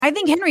I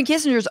think Henry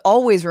Kissinger's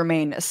always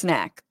remained a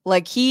snack.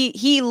 Like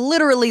he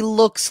literally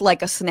looks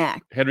like a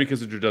snack. Henry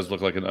Kissinger does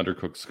look like an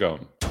undercooked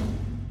scone.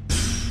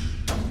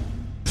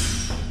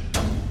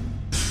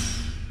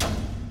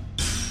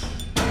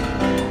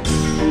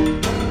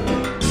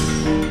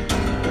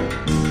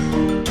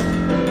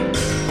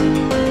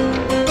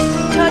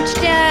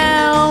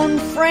 Touchdown,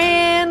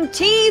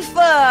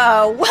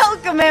 Frantifa!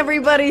 Welcome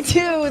everybody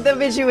to the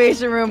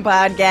Situation Room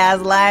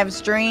Podcast live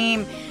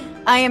stream.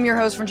 I am your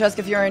host,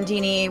 Francesca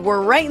Fiorentini.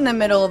 We're right in the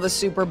middle of the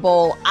Super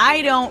Bowl.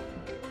 I don't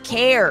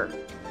care.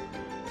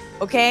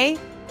 Okay?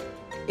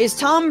 Is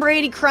Tom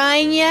Brady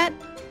crying yet?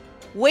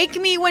 Wake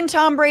me when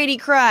Tom Brady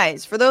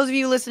cries. For those of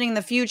you listening in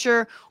the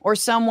future or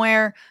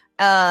somewhere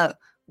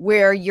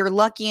where you're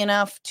lucky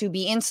enough to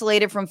be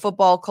insulated from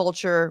football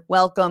culture,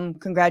 welcome,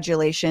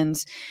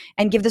 congratulations,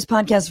 and give this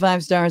podcast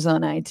 5 stars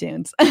on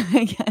iTunes.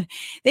 Thank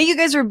you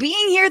guys for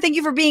being here. Thank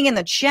you for being in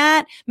the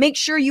chat. Make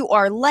sure you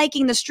are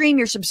liking the stream.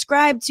 You're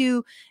subscribed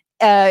to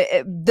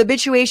the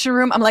Bituation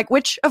Room. I'm like,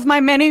 which of my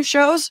many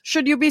shows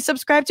should you be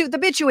subscribed to? The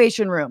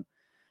Bituation Room.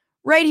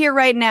 Right here,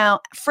 right now,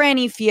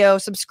 Franny Fio,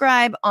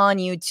 subscribe on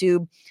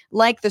YouTube,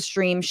 like the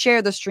stream,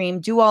 share the stream,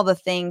 do all the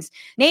things.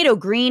 Nato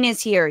Green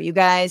is here, you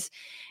guys.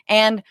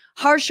 And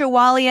Harsha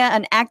Walia,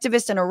 an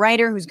activist and a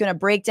writer who's going to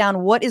break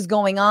down what is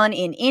going on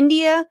in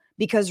India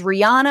because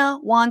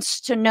Rihanna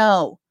wants to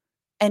know,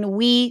 and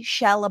we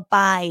shall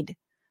abide.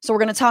 So we're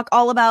going to talk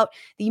all about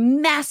the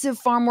massive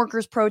farm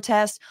workers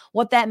protest,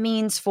 what that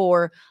means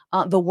for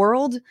the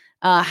world,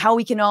 how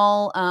we can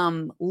all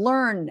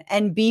learn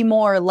and be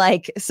more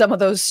like some of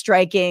those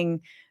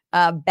striking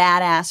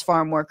badass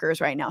farm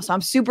workers right now. So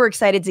I'm super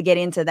excited to get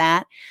into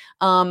that.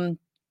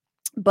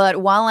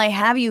 But while I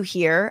have you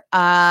here,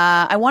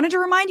 I wanted to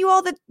remind you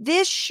all that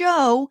this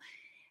show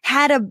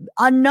had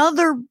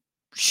another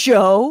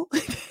show.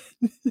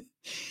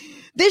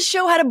 This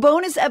show had a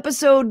bonus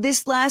episode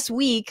this last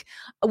week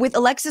with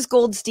Alexis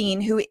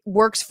Goldstein, who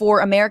works for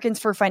Americans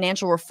for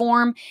Financial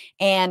Reform.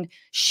 And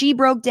she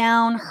broke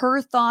down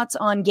her thoughts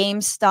on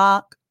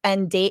GameStop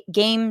and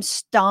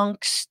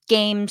GameStop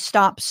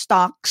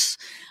stocks.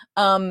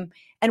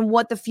 And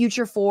what the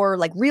future for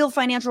like real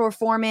financial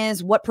reform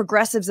is, what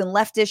progressives and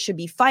leftists should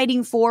be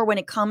fighting for when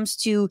it comes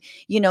to,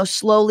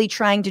 slowly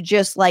trying to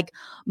just like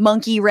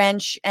monkey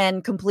wrench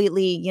and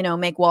completely,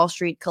 make Wall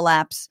Street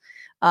collapse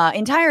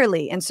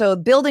entirely. And so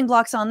building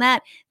blocks on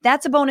that,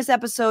 that's a bonus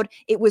episode.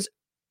 It was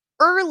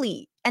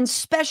early and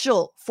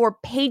special for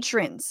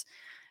patrons,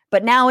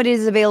 but now it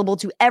is available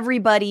to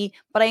everybody.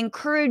 But I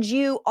encourage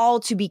you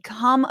all to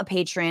become a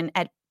patron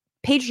at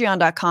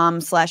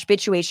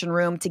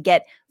patreon.com/bituationroom to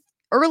get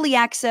early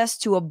access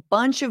to a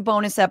bunch of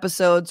bonus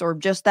episodes, or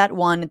just that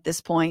one at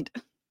this point.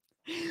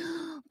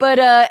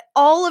 But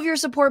all of your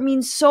support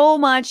means so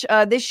much.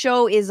 This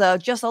show is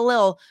just a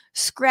little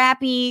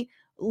scrappy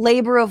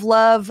labor of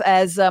love,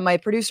 as my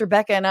producer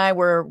Becca and I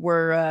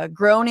were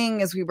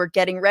groaning as we were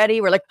getting ready.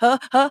 We're like,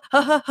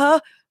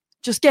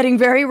 just getting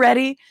very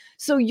ready.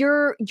 So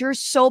you're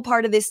so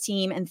part of this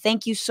team, and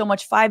thank you so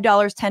much. $5,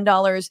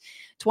 $10,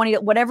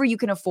 $20, whatever you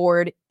can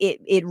afford.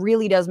 It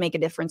really does make a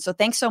difference. So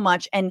thanks so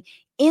much. And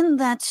in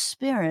that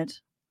spirit,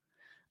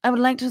 I would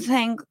like to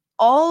thank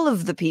all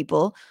of the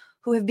people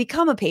who have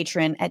become a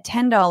patron at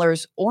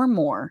 $10 or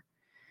more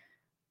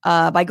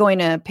by going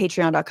to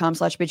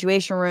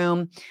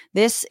patreon.com/bituationroom.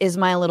 This is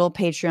my little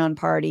Patreon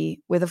party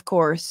with, of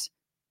course,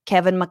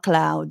 Kevin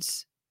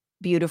MacLeod's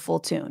beautiful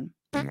tune.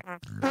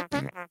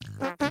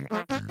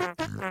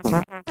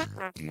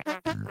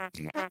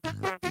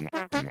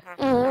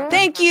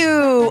 Thank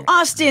you,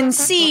 Austin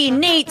C,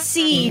 Nate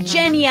C,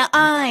 Jenya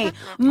I,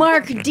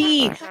 Mark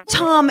D,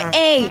 Tom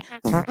A,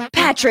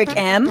 Patrick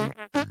M,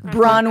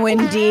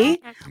 Bronwyn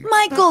D,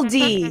 Michael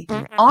D,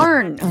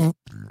 Arn,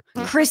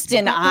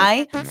 Kristen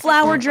I,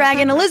 Flower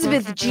Dragon,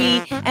 Elizabeth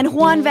G, and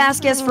Juan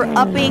Vasquez for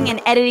upping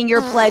and editing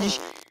your pledge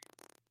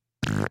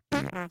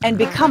and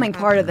becoming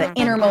part of the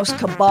innermost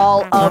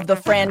cabal of the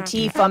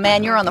Frantifa.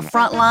 Man, you're on the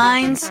front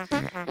lines.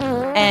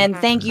 And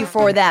thank you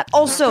for that.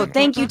 Also,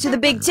 thank you to the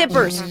big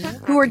tippers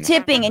who are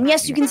tipping. And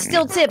yes, you can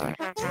still tip.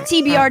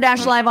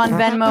 TBR-Live on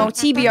Venmo,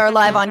 TBR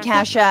Live on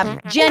Cash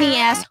App, Jenny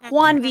S,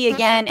 Juan V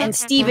again, and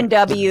Stephen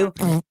W.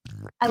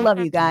 I love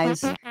you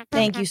guys.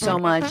 Thank you so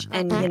much.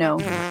 And,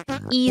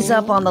 ease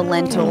up on the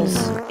lentils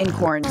in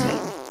quarantine.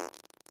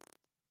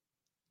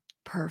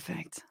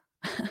 Perfect.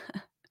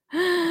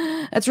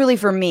 That's really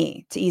for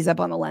me to ease up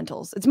on the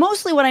lentils. It's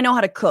mostly what I know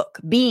how to cook,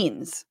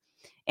 beans.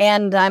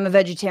 And I'm a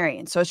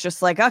vegetarian. So it's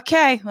just like,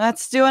 okay,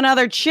 let's do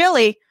another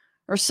chili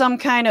or some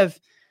kind of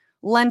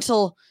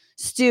lentil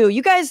stew.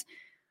 You guys,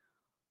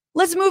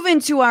 let's move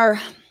into our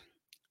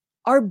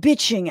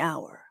bitching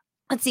hour.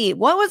 Let's see.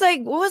 What was I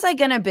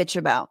going to bitch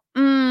about?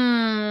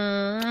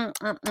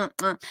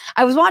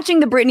 I was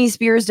watching the Britney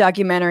Spears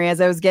documentary as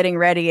I was getting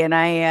ready. And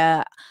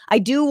I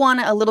do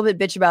want to a little bit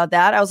bitch about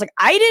that. I was like,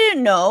 I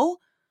didn't know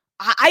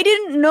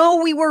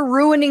we were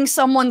ruining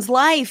someone's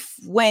life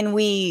when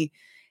we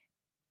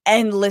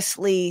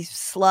endlessly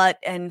slut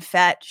and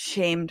fat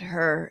shamed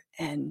her.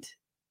 And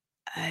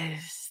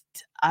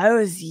I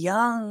was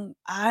young.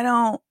 I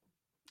don't.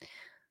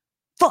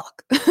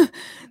 Fuck.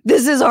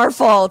 This is our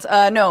fault.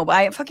 No, but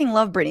I fucking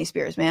love Britney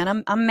Spears,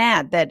 man. I'm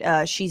mad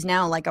that she's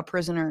now like a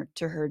prisoner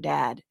to her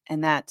dad,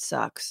 and that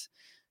sucks.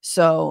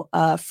 So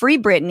free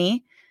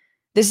Britney.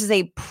 This is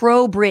a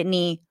pro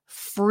Britney,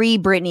 free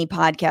Britney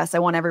podcast. I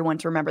want everyone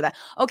to remember that.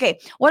 Okay,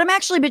 what I'm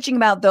actually bitching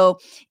about, though,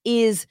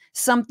 is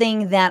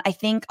something that I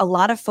think a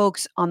lot of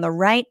folks on the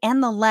right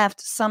and the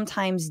left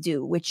sometimes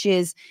do, which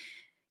is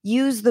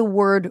use the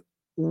word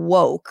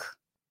woke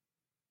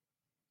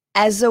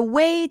as a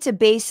way to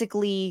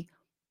basically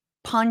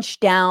punch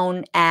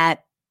down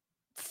at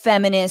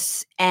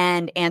feminists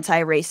and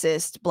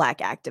anti-racist Black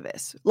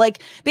activists.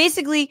 Like,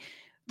 basically,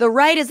 the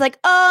right is like,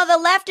 oh, the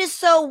left is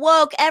so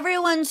woke.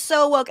 Everyone's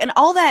so woke. And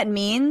all that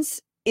means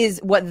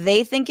is what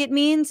they think it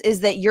means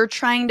is that you're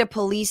trying to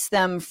police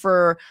them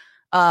for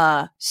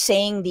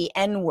saying the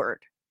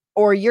N-word,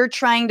 or you're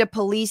trying to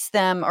police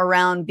them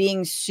around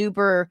being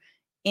super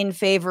in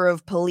favor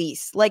of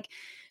police. Like,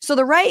 so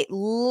the right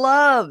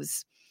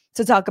loves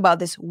to talk about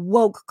this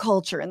woke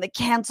culture and the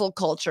cancel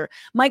culture.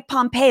 Mike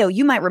Pompeo,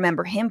 you might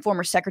remember him,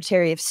 former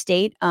Secretary of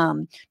State,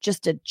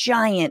 just a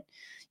giant,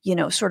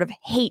 sort of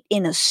hate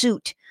in a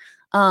suit,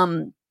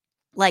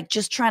 like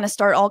just trying to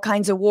start all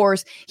kinds of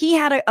wars. He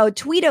had a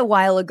tweet a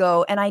while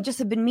ago, and I just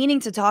have been meaning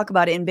to talk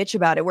about it and bitch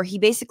about it, where he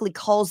basically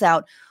calls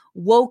out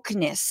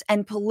wokeness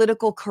and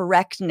political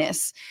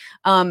correctness.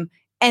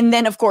 And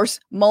then, of course,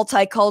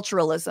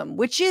 multiculturalism,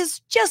 which is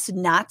just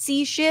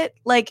Nazi shit.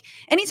 Like,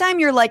 anytime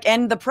you're like,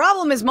 and the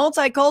problem is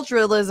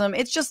multiculturalism,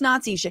 it's just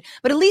Nazi shit.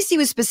 But at least he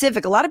was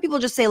specific. A lot of people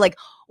just say, like,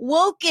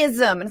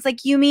 wokeism. And it's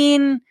like, you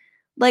mean,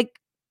 like,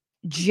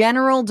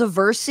 general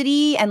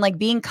diversity and, like,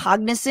 being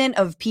cognizant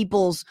of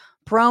people's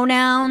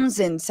pronouns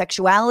and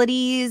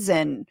sexualities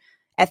and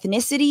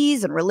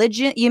ethnicities and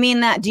religion? You mean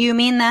that? Do you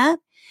mean that?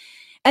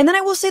 And then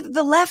I will say that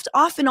the left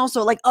often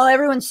also, like, oh,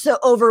 everyone's so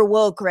over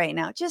woke right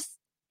now. Just,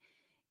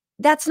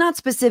 that's not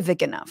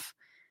specific enough.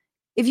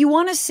 If you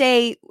want to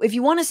say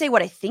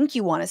what I think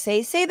you want to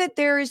say that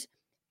there's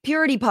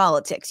purity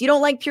politics. You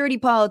don't like purity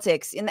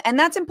politics. And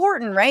that's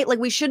important, right? Like,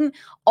 we shouldn't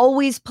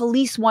always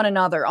police one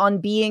another on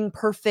being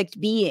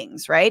perfect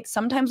beings, right?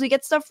 Sometimes we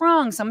get stuff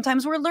wrong.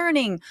 Sometimes we're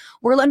learning,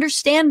 we're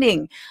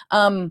understanding.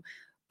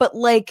 But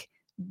like,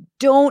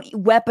 don't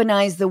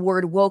weaponize the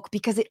word woke,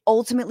 because it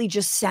ultimately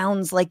just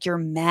sounds like you're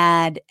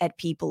mad at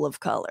people of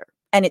color.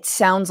 And it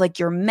sounds like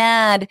you're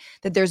mad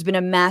that there's been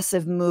a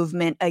massive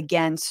movement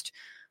against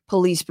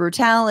police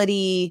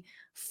brutality,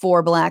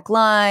 for Black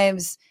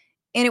lives.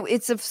 And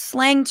it's a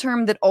slang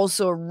term that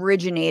also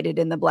originated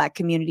in the Black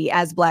community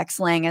as Black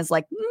slang, as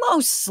like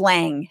most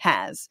slang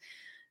has.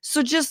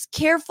 So just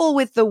careful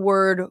with the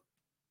word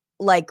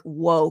like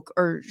woke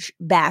or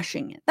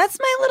bashing it. That's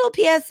my little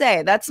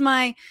PSA. That's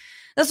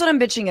what I'm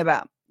bitching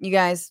about, you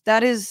guys.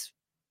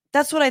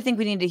 That's what I think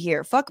we need to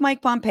hear. Fuck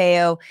Mike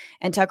Pompeo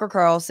and Tucker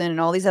Carlson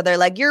and all these other,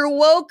 like, your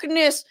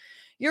wokeness,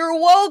 your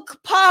woke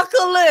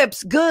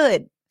apocalypse.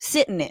 Good.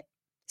 Sit in it.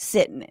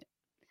 Sit in it.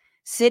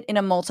 Sit in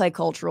a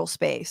multicultural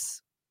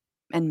space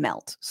and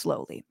melt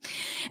slowly.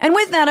 And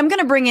with that, I'm going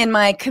to bring in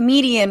my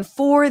comedian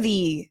for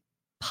the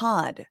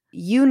pod.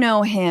 You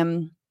know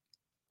him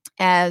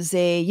as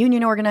a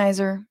union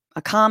organizer,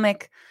 a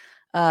comic,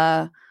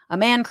 a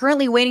man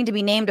currently waiting to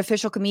be named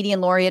official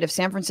comedian laureate of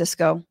San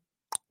Francisco.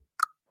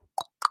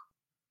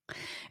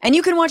 And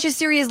you can watch his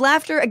series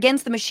Laughter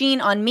Against the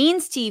Machine on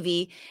Means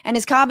TV, and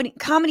his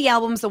comedy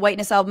albums, The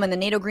Whiteness Album and The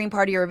NATO Green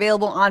Party, are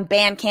available on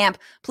Bandcamp.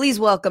 Please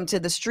welcome to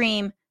the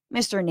stream,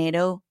 Mr.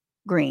 NATO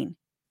Green.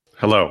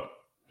 Hello.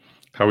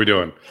 How are we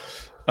doing?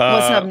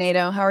 What's up,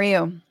 NATO? How are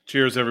you?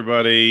 Cheers,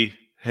 everybody.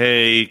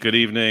 Hey, good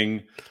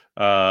evening.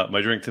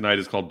 My drink tonight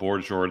is called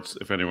Board Shorts,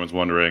 if anyone's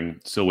wondering.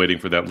 Still waiting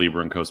for that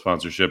Libra and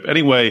co-sponsorship.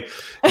 Anyway,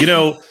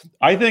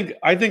 I think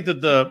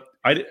that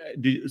I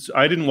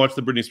didn't watch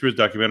the Britney Spears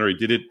documentary.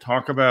 Did it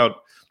talk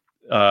about?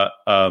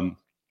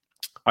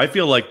 I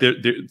feel like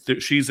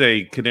she's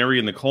a canary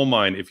in the coal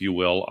mine, if you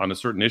will, on a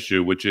certain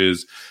issue, which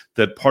is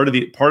that part of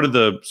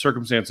the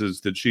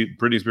circumstances that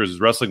Britney Spears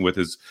is wrestling with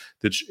is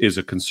a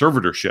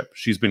conservatorship.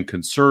 She's been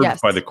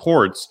conserved by the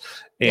courts,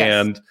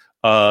 and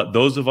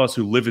those of us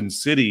who live in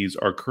cities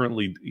are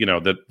currently,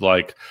 that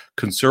like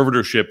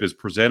conservatorship is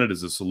presented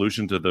as a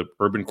solution to the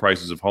urban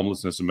crisis of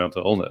homelessness and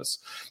mental illness.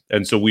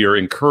 And so we are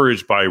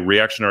encouraged by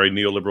reactionary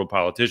neoliberal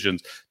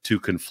politicians to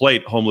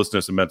conflate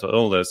homelessness and mental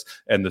illness.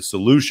 And the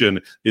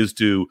solution is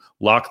to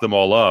lock them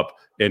all up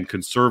and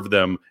conserve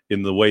them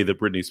in the way that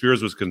Britney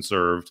Spears was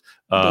conserved,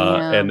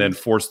 and then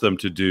force them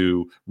to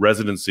do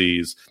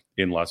residencies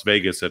in Las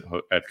Vegas at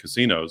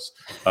casinos,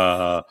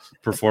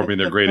 performing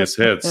their greatest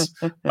hits,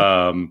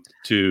 while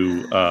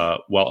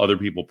other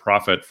people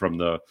profit from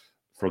the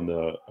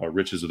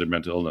riches of their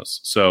mental illness.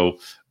 So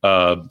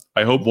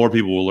I hope more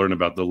people will learn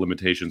about the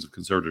limitations of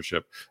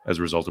conservatorship as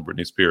a result of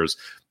Britney Spears.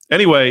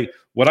 Anyway,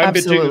 what I'm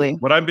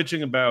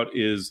bitching about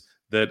is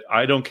that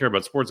I don't care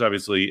about sports,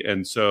 obviously,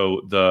 and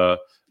so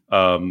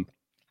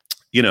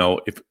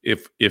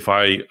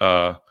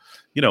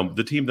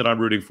the team that I'm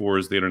rooting for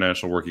is the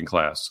international working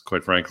class,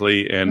 quite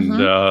frankly, and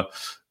Mm-hmm.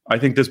 I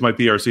think this might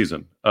be our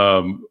season.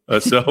 Um,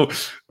 um,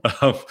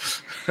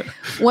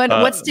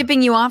 What's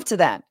tipping you off to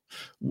that?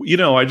 I mean,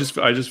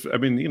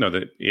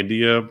 the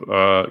India,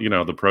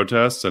 the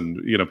protests, and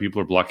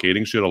people are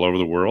blockading shit all over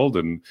the world,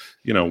 and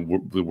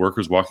the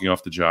workers walking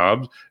off the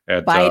job.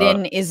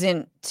 Biden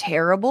isn't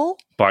terrible.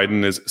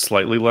 Biden is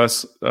slightly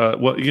less,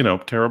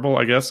 terrible,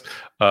 I guess.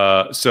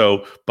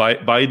 So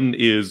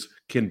Biden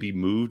can be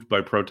moved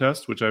by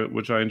protest, which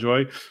I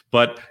enjoy.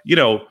 But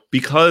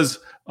because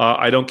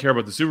I don't care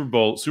about the Super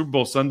Bowl. Super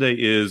Bowl Sunday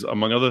is,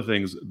 among other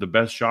things, the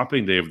best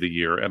shopping day of the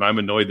year, and I'm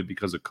annoyed that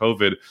because of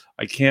COVID,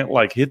 I can't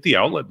hit the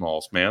outlet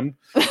malls, man.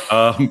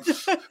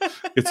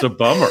 It's a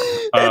bummer.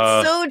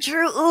 That's so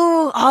true.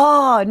 Ooh,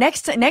 oh,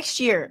 next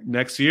year.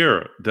 Next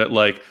year, that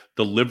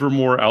the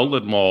Livermore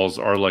outlet malls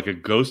are like a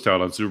ghost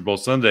town on Super Bowl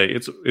Sunday.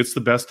 It's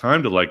the best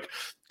time to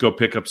go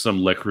pick up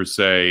some Le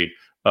Creuset,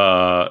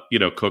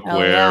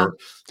 cookware,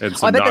 and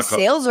some. I bet the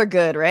sales are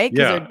good, right?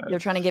 Because Yeah, they're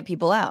trying to get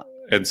people out.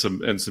 And some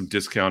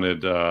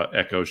discounted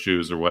Echo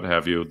shoes or what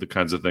have you, the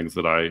kinds of things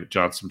that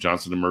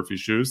Johnson and Murphy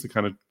shoes, the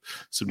kind of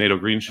some NATO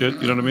green shit.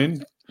 You know what I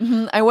mean?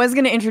 Mm-hmm. I was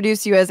going to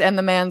introduce you as and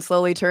the man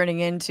slowly turning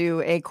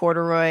into a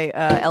corduroy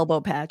elbow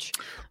patch,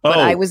 but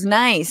I was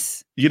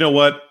nice. You know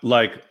what?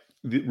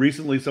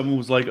 Recently, someone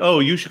was like,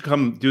 "Oh, you should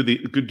come do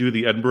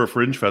the Edinburgh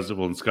Fringe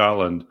Festival in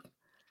Scotland,"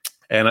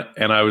 and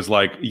I was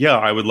like, "Yeah,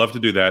 I would love to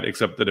do that,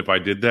 except that if I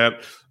did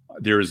that,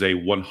 there is a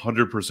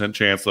 100%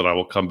 chance that I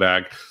will come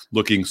back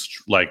looking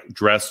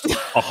dressed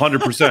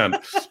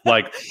 100%,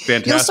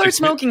 fantastic. You'll start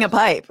smoking a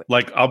pipe.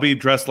 I'll be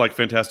dressed like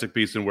Fantastic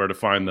Beasts and Where to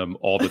Find Them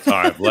all the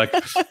time.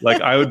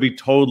 I would be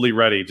totally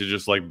ready to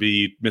just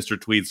be Mr.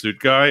 Tweed Suit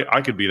guy.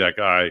 I could be that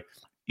guy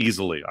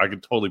easily. I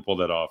could totally pull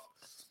that off.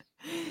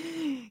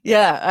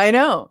 Yeah, I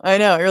know.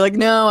 You're like,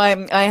 no,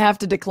 I have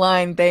to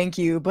decline. Thank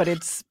you, but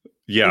it's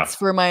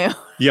for my own.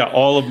 Yeah,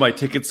 all of my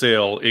ticket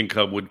sale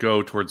income would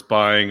go towards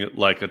buying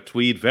a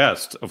tweed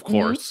vest, of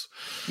course.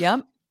 Mm-hmm.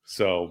 Yep.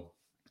 So,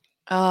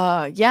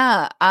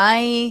 yeah,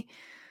 I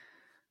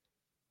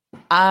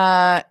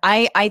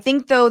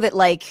think though that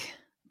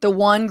the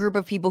one group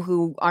of people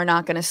who are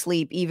not going to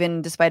sleep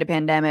even despite a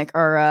pandemic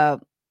are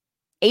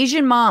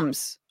Asian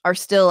moms are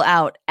still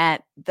out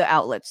at the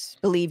outlets.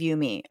 Believe you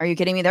me. Are you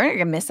kidding me? They're not going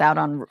to miss out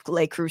on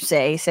Le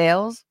Creuset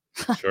sales.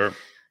 Sure.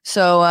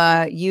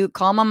 So you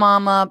call my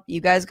mom up.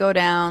 You guys go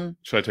down.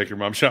 Should I take your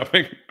mom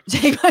shopping?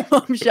 Take my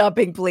mom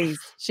shopping, please.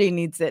 She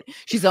needs it.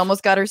 She's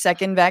almost got her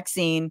second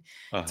vaccine.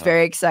 Uh-huh. It's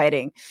very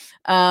exciting.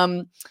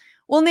 Well,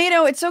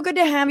 Nato, it's so good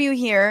to have you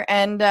here.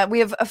 And we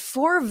have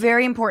 4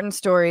 very important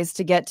stories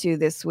to get to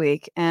this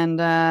week. And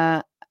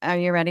are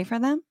you ready for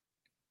them?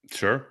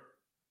 Sure.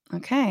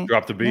 Okay.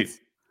 Drop the beat.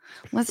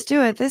 Let's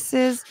do it. This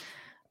is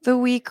the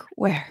week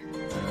where...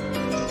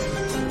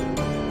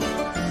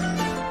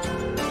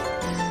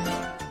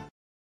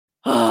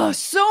 Oh,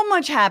 so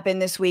much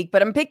happened this week,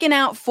 but I'm picking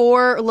out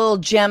 4 little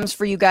gems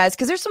for you guys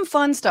because there's some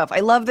fun stuff.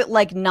 I love that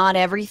not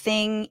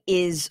everything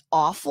is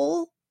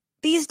awful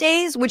these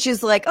days, which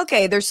is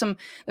okay, there's some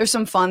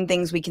fun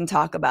things we can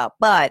talk about.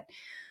 But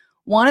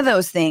one of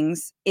those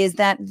things is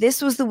that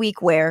this was the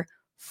week where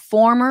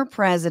former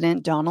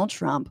President Donald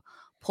Trump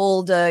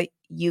pulled a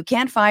 "you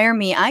can't fire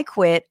me, I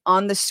quit"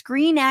 on the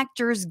Screen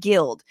Actors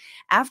Guild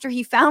after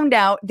he found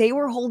out they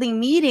were holding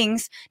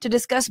meetings to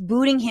discuss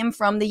booting him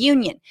from the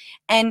union.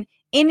 And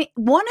in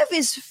one of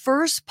his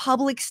first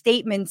public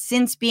statements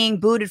since being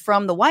booted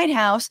from the White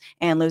House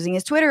and losing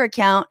his Twitter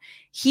account,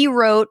 he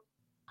wrote,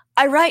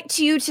 I write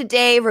to you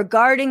today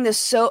regarding the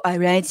so-called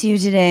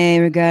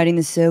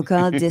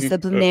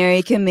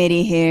disciplinary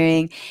committee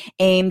hearing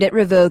aimed at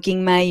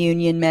revoking my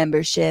union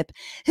membership.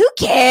 Who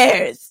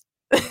cares?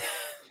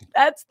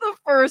 That's the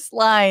first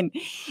line,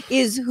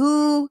 is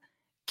who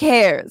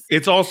cares?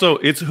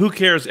 It's who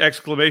cares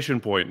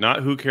exclamation point,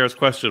 not who cares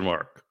question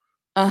mark.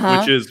 Uh-huh.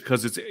 Which is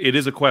because it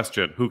is a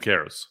question. Who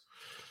cares?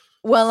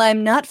 Well,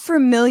 I'm not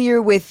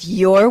familiar with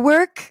your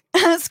work,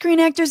 Screen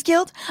Actors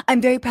Guild.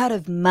 I'm very proud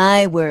of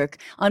my work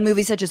on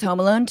movies such as Home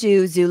Alone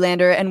 2,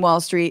 Zoolander, and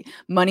Wall Street,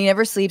 Money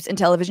Never Sleeps, and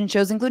television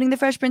shows including The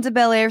Fresh Prince of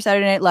Bel-Air,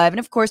 Saturday Night Live, and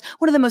of course,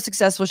 one of the most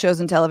successful shows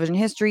in television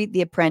history,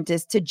 The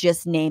Apprentice, to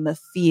just name a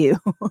few.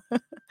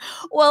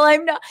 Well,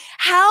 I'm not.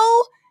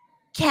 How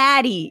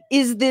catty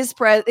is this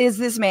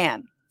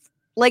man?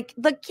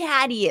 The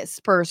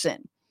cattiest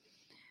person.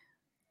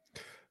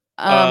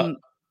 Yeah,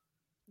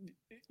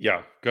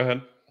 go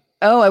ahead.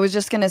 Oh, I was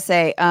just going to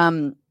say,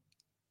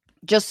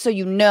 just so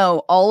you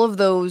know, all of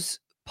those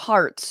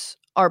parts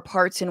are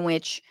parts in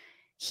which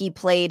he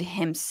played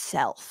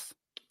himself.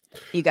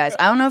 You guys,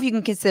 I don't know if you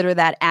can consider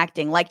that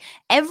acting.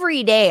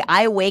 Every day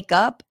I wake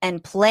up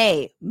and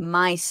play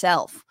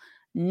myself.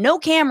 No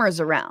cameras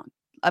around,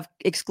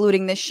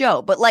 excluding this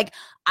show. But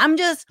I'm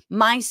just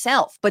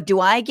myself. But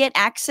do I get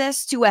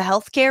access to a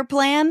healthcare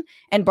plan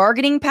and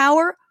bargaining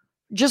power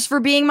just for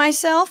being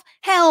myself?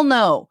 Hell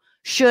no.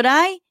 Should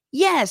I?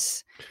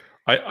 Yes.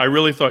 I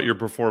really thought your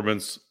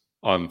performance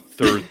on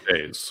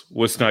Thursdays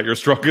was not your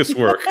strongest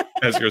work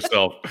as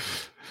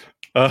yourself.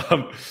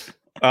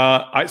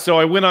 So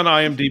I went on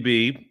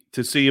IMDb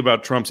to see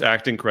about Trump's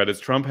acting credits.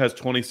 Trump has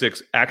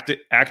 26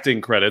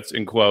 acting credits,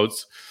 in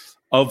quotes,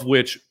 of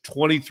which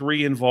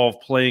 23 involve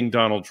playing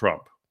Donald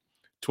Trump.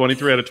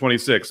 23 out of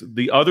 26.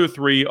 The other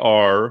 3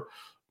 are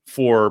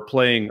for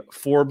playing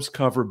Forbes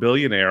cover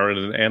billionaire in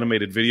an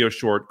animated video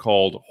short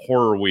called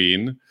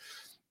Horrorween,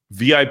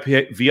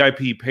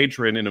 VIP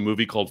patron in a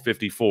movie called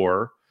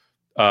 54,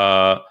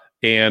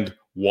 and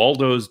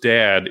Waldo's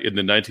dad in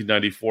the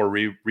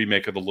 1994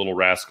 remake of The Little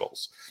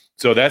Rascals.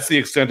 So that's the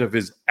extent of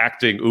his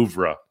acting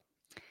oeuvre.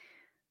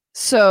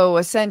 So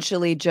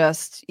essentially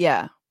just,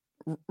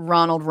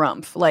 Ronald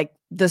Rumpf, like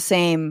the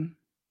same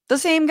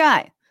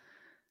guy.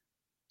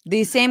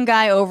 The same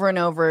guy over and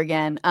over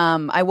again.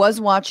 I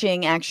was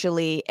watching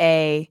actually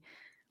the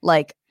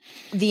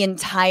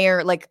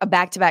entire, like a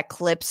back-to-back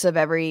clips of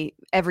every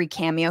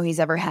cameo he's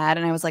ever had.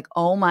 And I was like,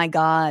 oh my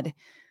God,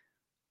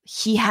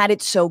 he had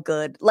it so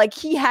good. Like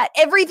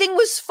everything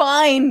was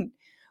fine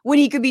when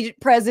he could be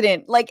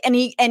president. Like,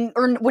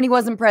 or when he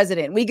wasn't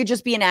president, we could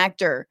just be an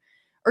actor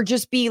or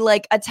just be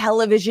like a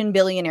television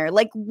billionaire.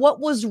 Like, what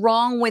was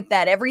wrong with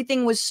that?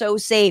 Everything was so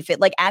safe.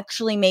 It like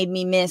actually made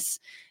me miss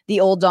the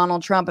old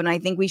Donald Trump. And I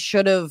think we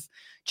should have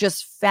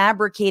just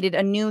fabricated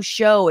a new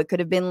show. It could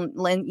have been,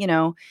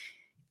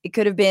 it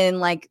could have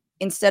been like,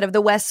 instead of the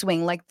West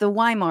Wing, like the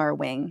Weimar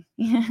Wing.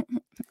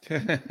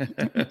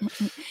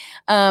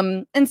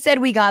 Instead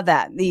we got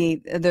that,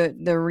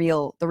 the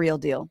real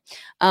deal.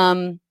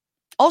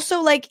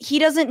 Also, like, he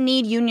doesn't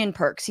need union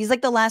perks. He's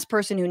like the last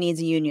person who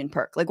needs a union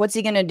perk. Like, what's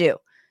he going to do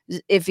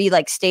if he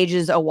like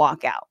stages a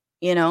walkout,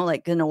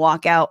 like going to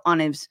walk out on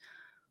his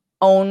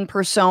own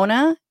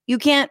persona? You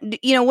can't,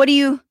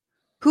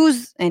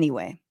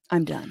 anyway,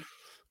 I'm done.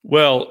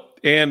 Well,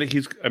 and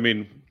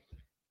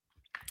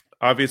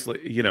obviously,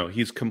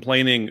 he's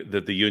complaining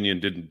that the union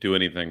didn't do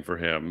anything for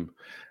him,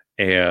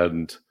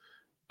 and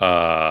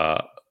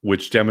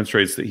which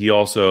demonstrates that he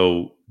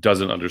also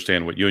doesn't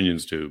understand what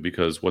unions do,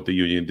 because what the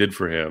union did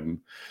for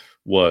him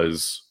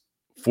was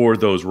for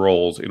those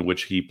roles in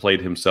which he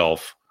played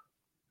himself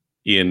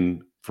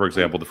in, for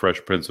example, The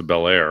Fresh Prince of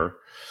Bel-Air,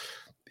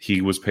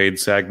 he was paid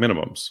SAG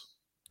minimums,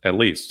 at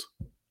least,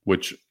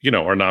 which,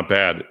 are not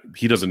bad.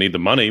 He doesn't need the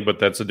money, but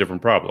that's a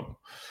different problem.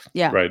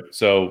 Yeah. Right.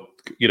 So,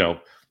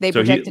 they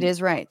protected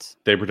his rights.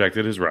 They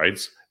protected his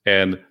rights.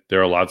 And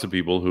there are lots of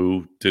people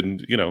who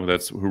didn't,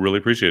 who really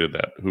appreciated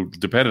that, who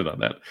depended on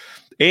that.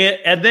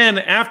 And then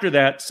after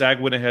that, SAG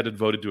went ahead and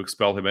voted to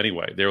expel him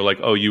anyway. They were like,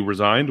 oh, you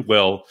resigned?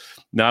 Well,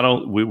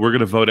 we're going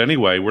to vote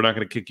anyway. We're not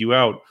going to kick you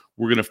out.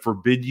 We're going to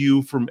forbid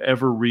you from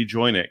ever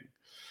rejoining.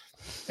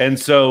 And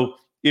so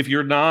if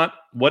you're not,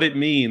 what it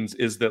means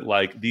is that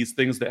like these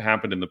things that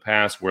happened in the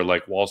past where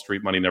like Wall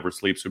Street money never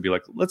sleeps would be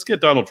like, let's get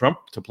Donald Trump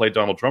to play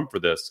Donald Trump for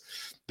this,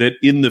 that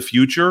in the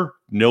future,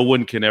 no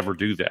one can ever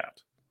do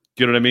that.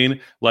 You know what I mean?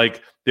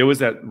 Like there was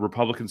that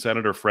Republican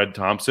Senator Fred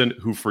Thompson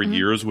who for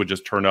years would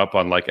just turn up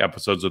on like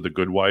episodes of The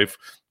Good Wife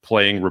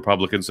playing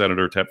Republican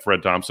Senator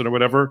Fred Thompson or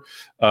whatever.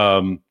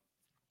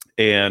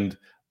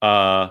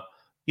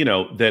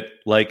 That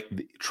like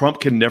Trump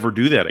can never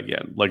do that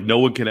again. Like no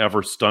one can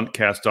ever stunt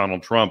cast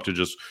Donald Trump to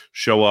just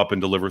show up and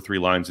deliver 3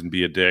 lines and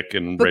be a dick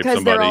and rape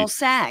somebody. Because they're all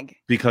SAG.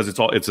 Because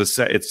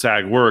it's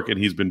SAG work, and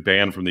he's been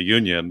banned from the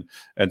union,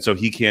 and so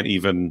he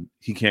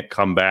can't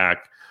come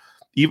back.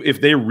 Even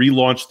if they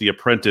relaunch The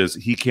Apprentice,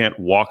 he can't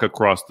walk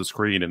across the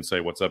screen and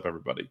say, "What's up,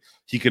 everybody?"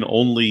 He can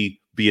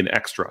only be an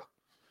extra.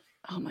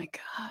 Oh my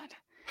God.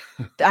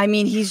 I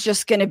mean, he's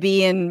just going to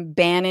be in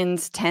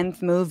Bannon's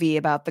 10th movie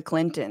about the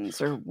Clintons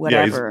or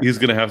whatever. Yeah, he's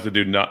going to have to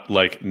do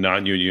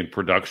non-union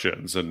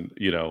productions and,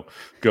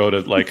 go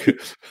to like,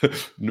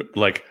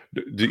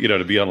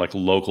 to be on like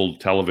local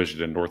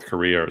television in North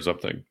Korea or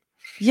something.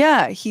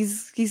 Yeah,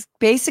 he's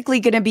basically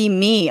going to be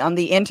me on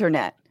the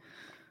internet.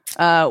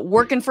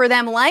 Working for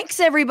them likes,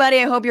 everybody.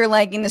 I hope you're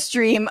liking the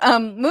stream.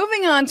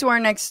 Moving on to our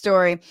next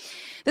story.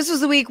 This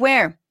was the week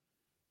where,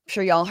 I'm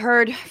sure y'all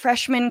heard,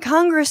 freshman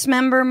Congress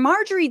member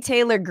Marjorie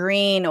Taylor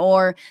Greene,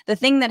 or the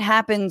thing that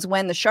happens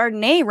when the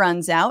Chardonnay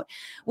runs out,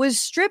 was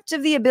stripped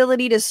of the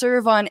ability to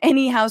serve on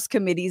any House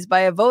committees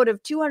by a vote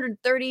of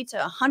 230 to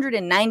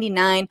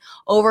 199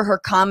 over her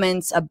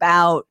comments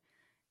about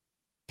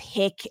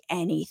pick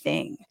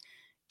anything.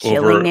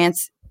 Killing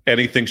Nancy.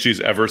 Anything she's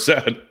ever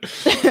said.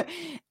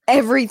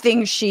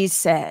 Everything she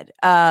said.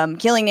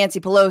 Killing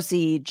Nancy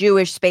Pelosi,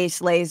 Jewish space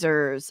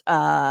lasers,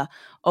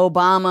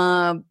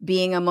 Obama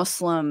being a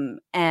Muslim,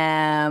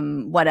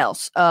 what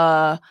else?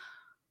 The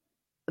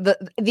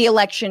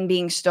election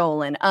being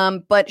stolen.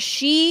 But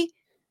she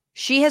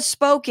has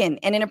spoken,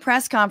 and in a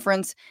press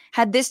conference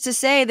had this to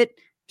say, that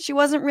she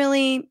wasn't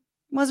really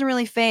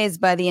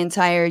fazed by the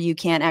entire "you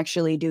can't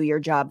actually do your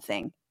job"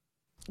 thing.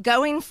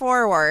 Going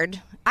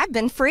forward, I've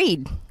been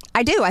freed.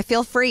 I do. I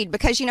feel freed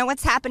because you know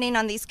what's happening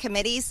on these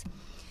committees?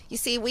 You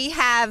see, we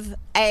have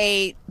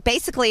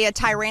basically a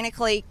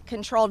tyrannically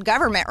controlled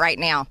government right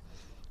now.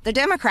 The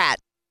Democrat.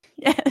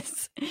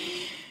 Yes.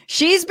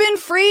 She's been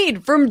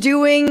freed from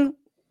doing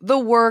the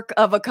work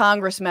of a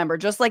Congress member,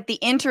 just like the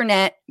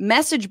internet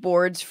message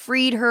boards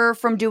freed her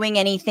from doing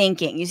any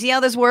thinking. You see how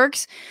this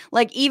works?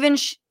 Like even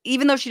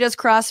though she does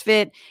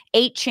CrossFit,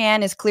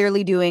 8chan is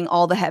clearly doing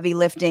all the heavy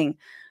lifting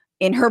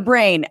in her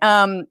brain.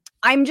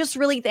 I'm just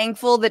really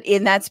thankful that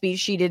in that speech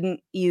she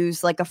didn't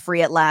use like a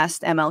free at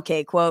last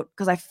MLK quote,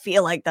 because I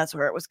feel like that's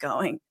where it was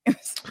going.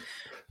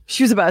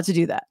 She was about to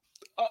do that.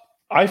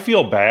 I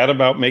feel bad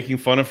about making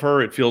fun of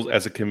her. It feels,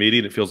 as a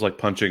comedian, it feels like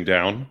punching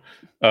down.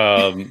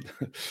 And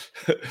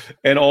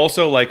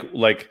also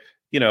like,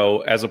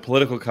 as a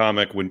political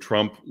comic, when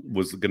Trump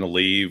was going to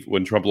leave,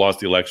 when Trump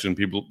lost the election,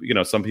 people,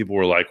 some people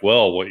were like,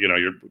 well,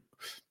 your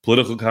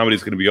political comedy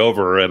is going to be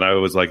over. And I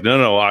was like,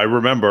 no, I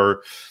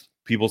remember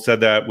people said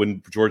that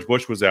when George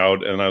Bush was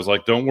out. And I was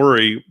like, don't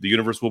worry, the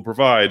universe will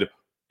provide.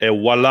 Et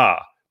voila,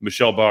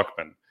 Michelle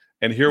Bachmann.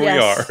 And here we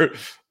are.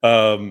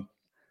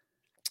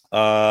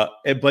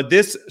 But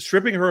this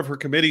stripping her of her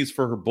committees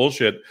for her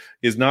bullshit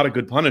is not a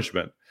good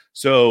punishment.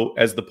 So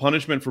as the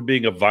punishment for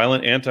being a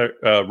violent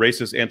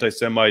racist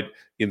anti-Semite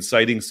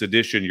inciting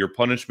sedition, your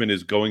punishment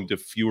is going to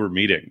fewer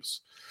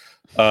meetings.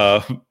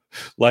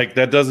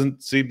 That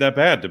doesn't seem that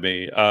bad to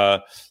me.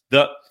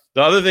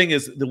 The other thing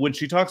is that when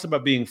she talks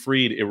about being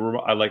freed,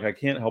 I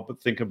can't help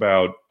but think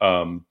about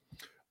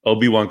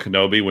Obi-Wan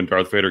Kenobi when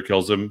Darth Vader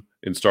kills him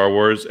in Star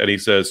Wars, and he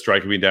says,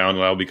 "Strike me down,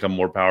 and I'll become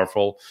more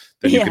powerful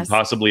than you can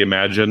possibly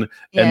imagine."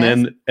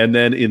 Yes. And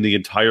then in the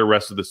entire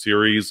rest of the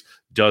series,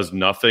 does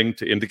nothing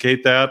to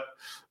indicate that.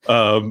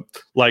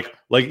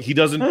 He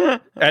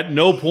doesn't at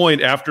no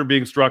point after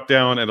being struck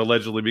down and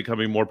allegedly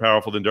becoming more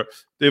powerful than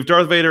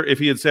Darth Vader, if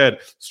he had said,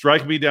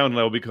 "Strike me down, and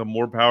I will become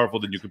more powerful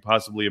than you could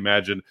possibly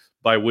imagine,"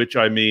 by which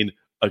I mean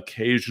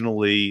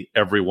occasionally,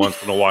 every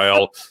once in a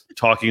while,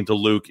 talking to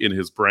Luke in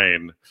his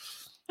brain.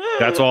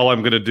 That's all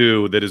I'm going to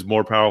do that is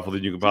more powerful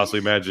than you can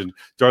possibly imagine.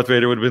 Darth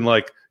Vader would have been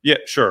like, yeah,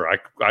 sure,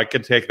 I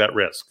can take that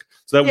risk.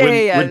 So that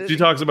when she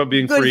talks about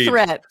being good free,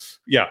 threat.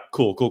 Yeah,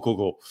 cool.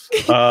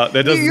 That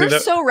doesn't. You're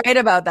so right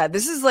about that.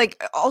 This is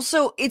like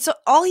also, it's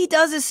all he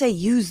does is say,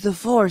 "Use the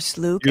Force,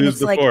 Luke," and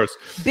it's like, Force.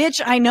 Bitch,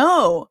 I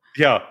know.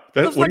 Yeah.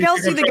 What the fuck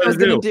else do you think I was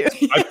going to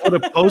do? I put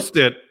a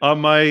Post-it on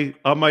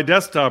my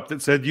desktop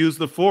that said "Use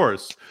the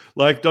Force."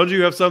 Like, don't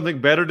you have something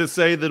better to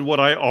say than what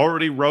I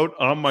already wrote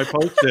on my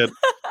Post-it?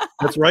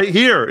 That's right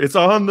here. It's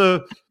on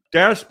the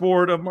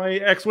dashboard of my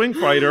X-Wing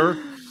fighter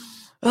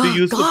to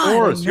use the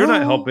Force. You're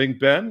not helping,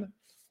 Ben.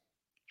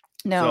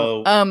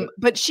 No.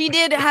 But she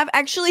did have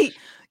actually.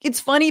 It's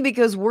funny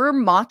because we're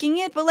mocking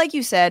it, but like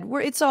you said,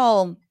 we're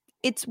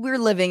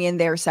living in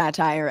their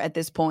satire at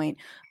this point.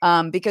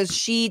 Because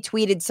she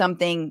tweeted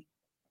something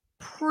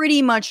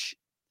pretty much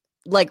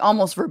like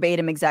almost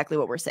verbatim exactly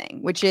what we're saying,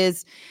 which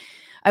is,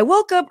 "I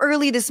woke up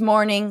early this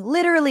morning,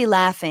 literally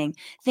laughing,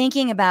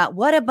 thinking about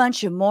what a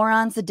bunch of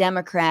morons the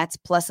Democrats,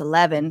 plus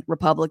 11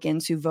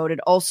 Republicans who voted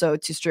also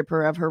to strip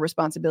her of her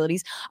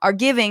responsibilities, are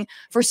giving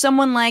for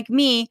someone like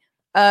me,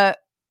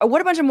 what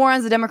a bunch of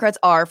morons the Democrats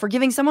are for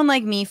giving someone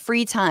like me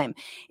free time.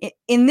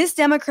 In this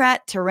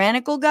Democrat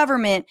tyrannical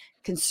government,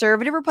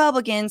 conservative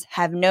Republicans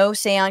have no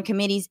say on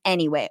committees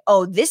anyway.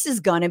 Oh, this is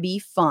going to be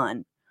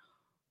fun."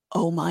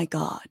 Oh my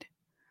God.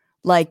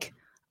 Like,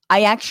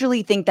 I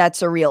actually think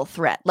that's a real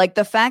threat. Like,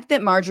 the fact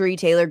that Marjorie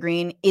Taylor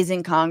Greene is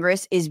in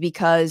Congress is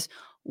because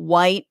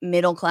white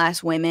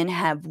middle-class women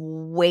have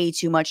way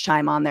too much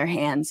time on their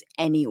hands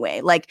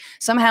anyway. Like,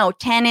 somehow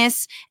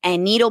tennis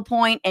and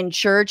needlepoint and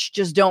church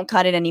just don't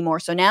cut it anymore.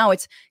 So now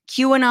it's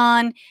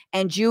QAnon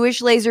and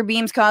Jewish laser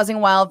beams causing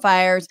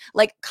wildfires.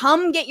 Like,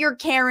 come get your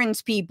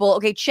Karens, people.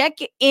 Okay, check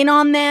in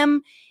on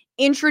them.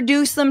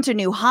 Introduce them to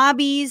new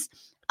hobbies.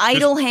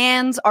 Idle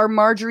hands are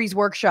Marjorie's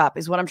workshop,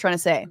 is what I'm trying to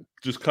say.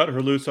 Just cut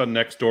her loose on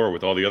Nextdoor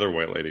with all the other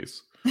white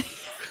ladies.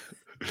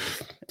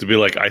 To be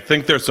like, "I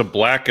think there's a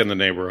black in the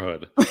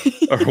neighborhood,"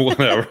 or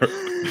whatever.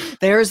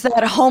 There's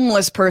that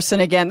homeless person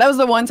again. That was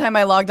the one time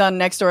I logged on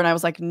Nextdoor and I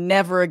was like,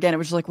 never again. It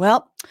was just like,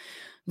 well,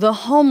 the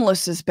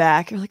homeless is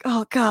back. You're like,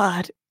 oh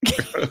God.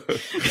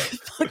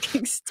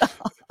 Fucking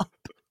stop.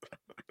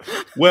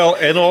 Well,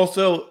 and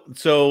also,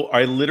 so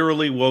I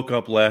literally woke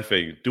up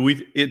laughing.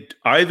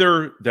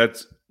 Either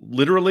that's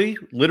literally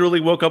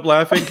woke up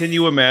laughing. Can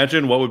you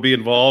imagine what would be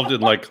involved in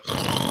like,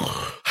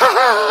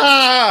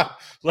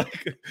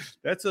 like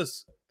that's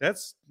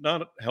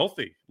not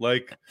healthy.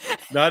 Like,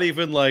 not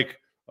even like,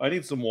 I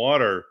need some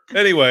water.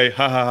 Anyway,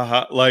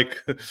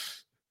 like,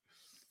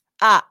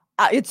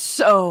 it's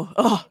so,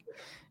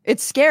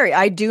 it's scary.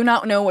 I do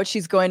not know what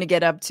she's going to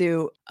get up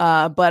to,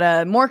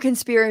 but more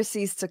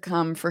conspiracies to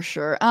come for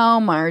sure. Oh,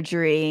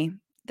 Marjorie,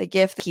 the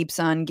gift keeps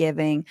on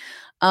giving.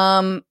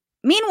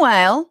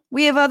 Meanwhile,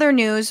 we have other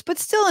news, but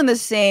still in the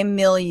same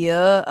milieu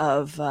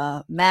of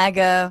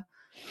MAGA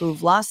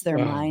who've lost their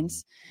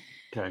minds.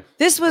 Okay.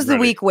 This was the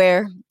week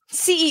where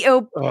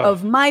CEO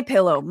of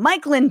MyPillow,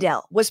 Mike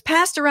Lindell, was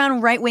passed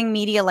around right-wing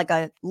media like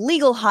a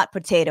legal hot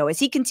potato as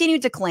he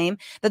continued to claim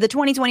that the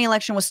 2020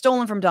 election was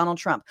stolen from Donald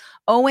Trump.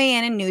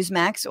 OAN and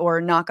Newsmax,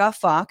 or knockoff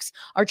Fox,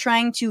 are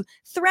trying to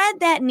thread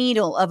that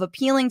needle of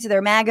appealing to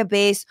their MAGA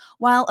base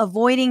while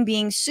avoiding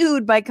being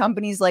sued by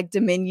companies like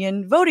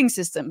Dominion Voting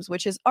Systems,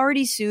 which has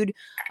already sued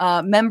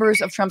members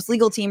of Trump's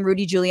legal team,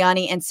 Rudy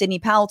Giuliani and Sidney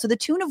Powell, to the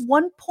tune of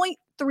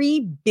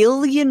 $1.3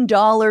 billion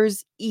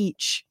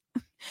each.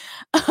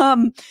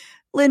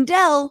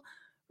 Lindell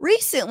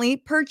recently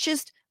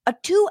purchased a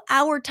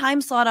 2-hour time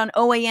slot on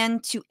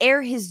OAN to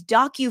air his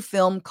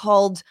docufilm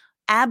called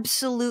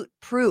Absolute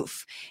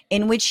Proof,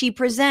 in which he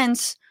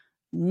presents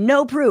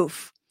no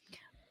proof.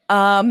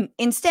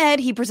 Instead,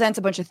 he presents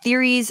a bunch of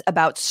theories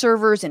about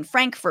servers in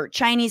Frankfurt,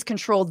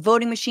 Chinese-controlled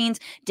voting machines,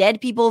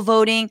 dead people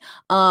voting,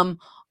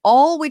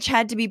 all which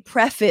had to be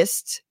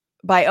prefaced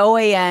by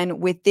OAN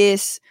with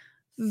this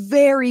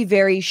very,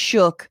 very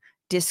shook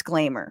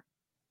disclaimer.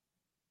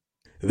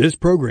 This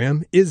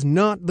program is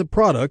not the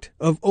product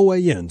of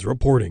OAN's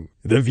reporting.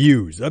 The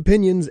views,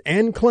 opinions,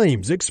 and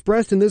claims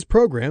expressed in this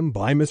program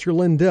by Mr.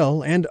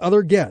 Lindell and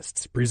other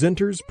guests,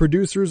 presenters,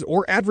 producers,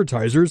 or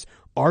advertisers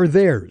are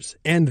theirs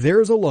and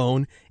theirs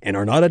alone and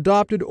are not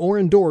adopted or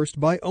endorsed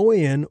by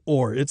OAN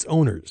or its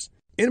owners.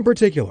 In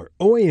particular,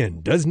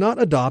 OAN does not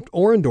adopt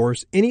or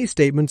endorse any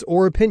statements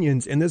or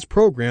opinions in this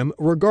program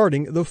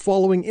regarding the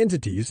following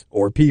entities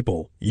or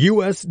people: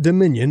 U.S.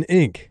 Dominion,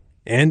 Inc.,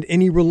 and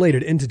any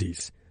related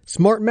entities.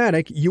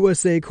 Smartmatic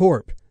USA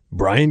Corp.,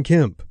 Brian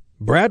Kemp,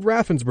 Brad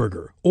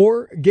Raffensperger,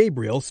 or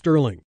Gabriel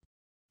Sterling.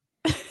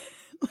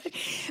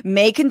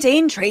 May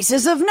contain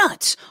traces of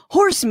nuts,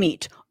 horse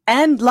meat,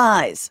 and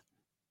lies.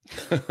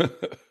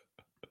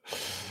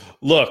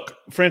 Look,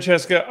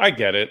 Francesca, I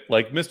get it.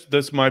 Like,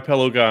 this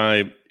MyPillow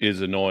guy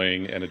is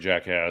annoying and a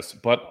jackass,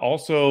 but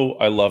also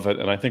I love it,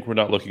 and I think we're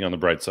not looking on the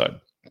bright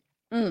side.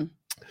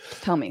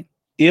 Tell me.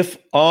 If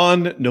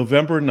on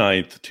November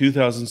 9th,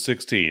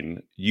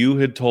 2016, you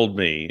had told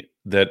me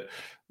that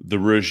the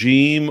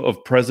regime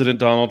of President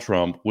Donald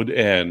Trump would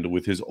end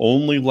with his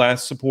only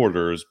last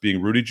supporters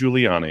being Rudy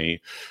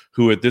Giuliani,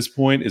 who at this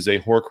point is a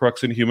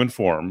Horcrux in human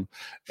form,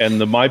 and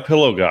the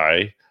MyPillow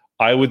guy,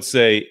 I would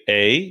say,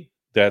 A,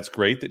 that's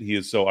great that he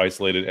is so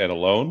isolated and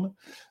alone,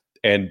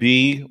 and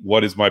B,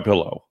 what is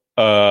MyPillow?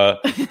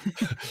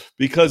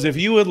 Because if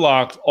you had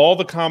locked all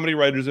the comedy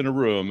writers in a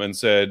room and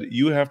said,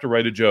 you have to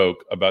write a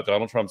joke about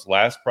Donald Trump's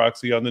last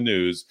proxy on the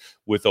news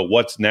with a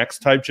what's next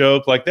type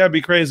joke, like, that'd be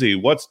crazy.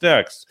 What's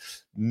next?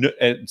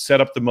 And set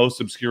up the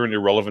most obscure and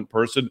irrelevant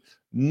person,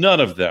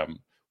 none of them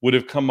would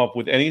have come up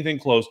with anything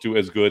close to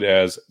as good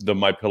as the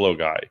MyPillow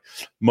guy.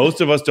 Most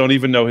of us don't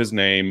even know his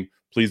name.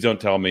 Please don't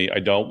tell me. I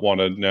don't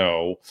want to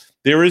know.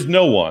 There is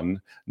no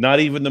one, not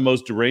even the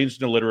most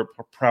deranged and illiterate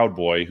Proud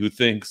Boy, who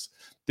thinks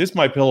this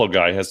MyPillow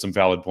guy has some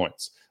valid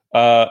points.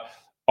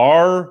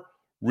 Our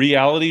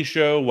reality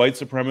show, white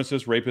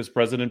supremacist, rapist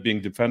president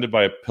being defended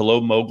by a pillow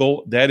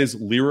mogul, that is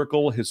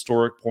lyrical,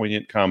 historic,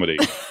 poignant comedy.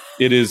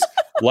 It is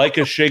like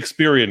a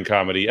Shakespearean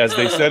comedy. As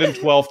they said in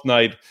Twelfth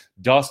Night,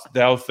 dost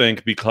thou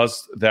think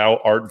because thou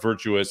art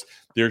virtuous,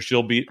 there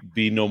shall be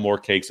no more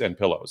cakes and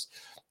pillows.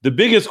 The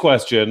biggest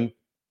question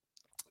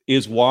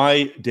is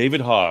why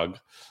David Hogg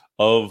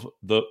of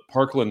the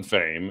Parkland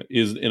fame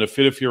is in a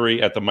fit of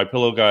fury at the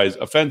MyPillow guy's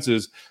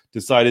offenses,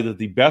 decided that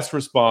the best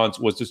response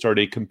was to start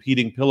a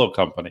competing pillow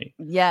company.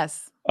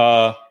 Yes.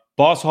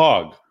 Boss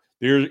Hogg,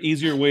 there are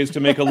easier ways to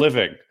make a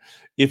living.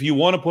 If you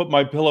want to put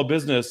MyPillow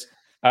business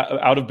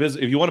out of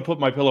business, if you want to put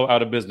MyPillow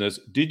out of business,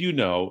 did you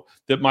know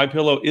that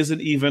MyPillow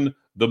isn't even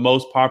the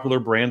most popular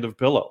brand of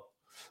pillow?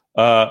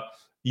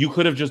 You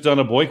could have just done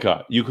a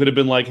boycott. You could have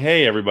been like,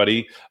 hey,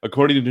 everybody,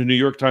 according to New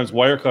York Times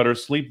Wirecutter,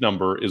 Sleep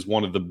Number is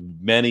one of the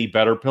many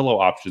better pillow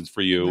options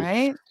for you.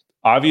 Right.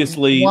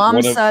 Obviously,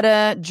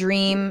 Wamsutta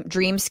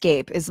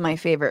Dreamscape is my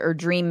favorite, or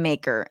Dream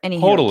Maker.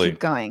 Anyhow, totally. Keep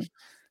going.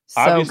 So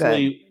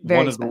obviously, good.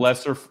 One of the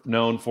lesser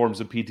known forms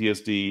of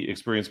PTSD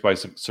experienced by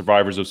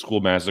survivors of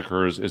school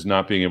massacres is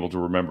not being able to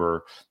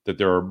remember that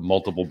there are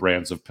multiple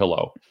brands of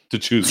pillow to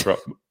choose from.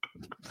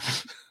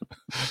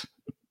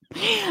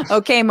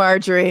 Okay,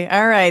 Marjorie.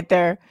 All right,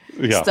 there.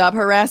 Yeah. Stop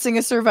harassing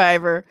a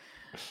survivor.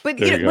 But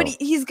but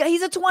he's a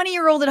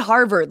 20-year-old at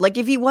Harvard. Like,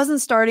 if he wasn't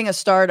starting a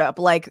startup,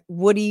 like,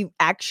 would he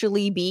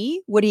actually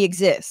be? Would he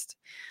exist?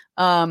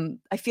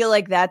 I feel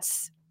like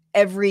that's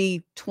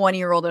every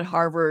 20-year-old at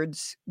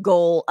Harvard's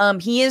goal.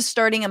 He is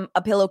starting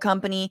a pillow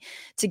company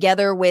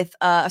together with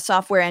a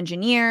software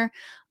engineer,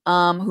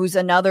 who's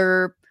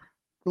another,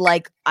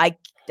 like, I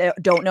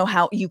don't know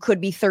how you could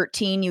be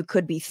 13, you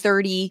could be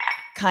 30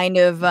 kind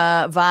of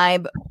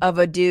vibe of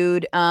a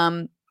dude.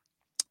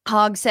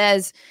 Hogg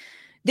says,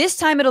 this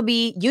time it'll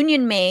be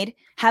union made,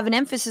 have an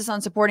emphasis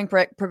on supporting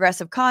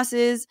progressive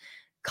causes,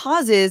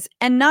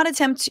 and not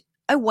attempt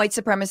a white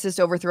supremacist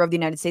overthrow of the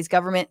United States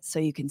government so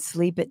you can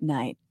sleep at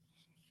night.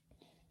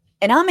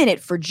 And I'm in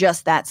it for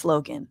just that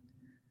slogan.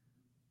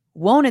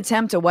 Won't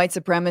attempt a white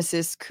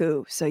supremacist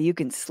coup so you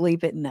can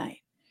sleep at night.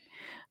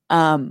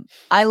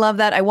 I love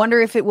that. I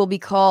wonder if it will be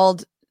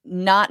called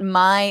not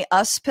my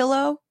us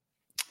pillow?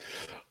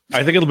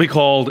 I think it'll be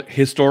called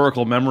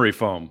historical memory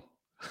foam.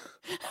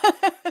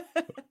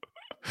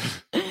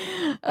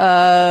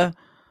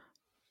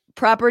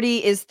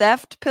 Property is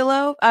theft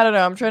pillow. I don't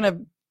know. I'm trying to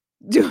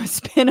do a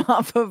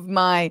spin-off of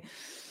my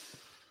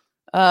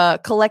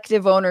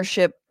collective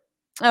ownership.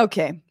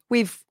 Okay,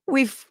 we've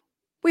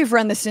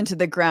run this into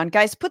the ground,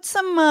 guys. Put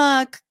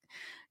some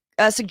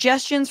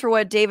suggestions for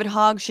what David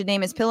Hogg should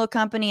name his pillow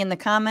company in the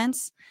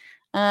comments,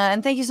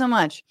 and thank you so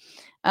much.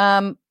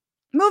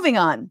 Moving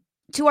on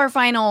to our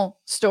final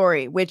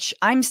story, which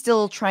I'm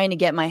still trying to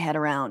get my head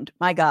around.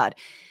 My God,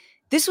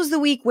 this was the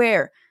week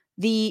where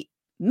the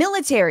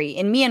military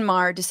in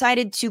Myanmar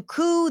decided to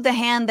coup the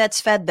hand that's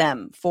fed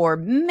them for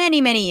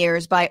many, many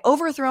years by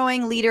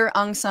overthrowing leader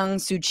Aung San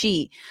Suu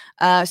Kyi.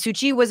 Suu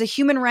Kyi was a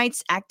human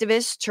rights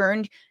activist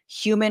turned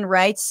human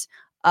rights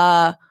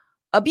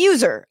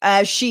abuser.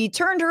 She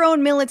turned her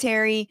own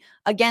military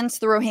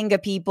against the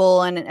Rohingya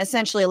people and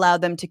essentially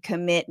allowed them to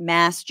commit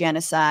mass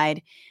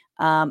genocide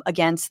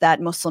against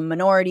that Muslim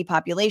minority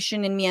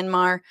population in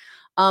Myanmar.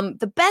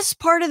 The best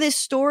part of this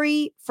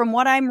story, from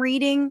what I'm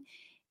reading,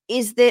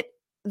 is that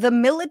the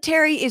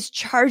military is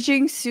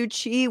charging Suu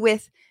Kyi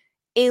with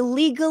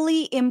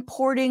illegally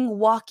importing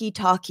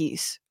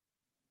walkie-talkies.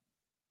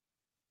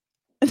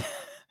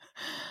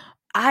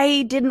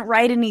 I didn't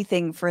write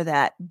anything for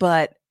that,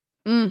 but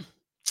if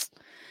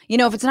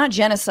it's not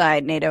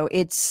genocide, Nato,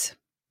 it's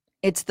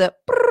the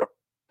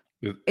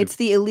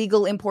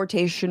illegal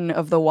importation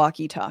of the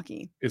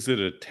walkie-talkie. Is it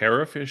a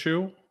tariff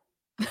issue?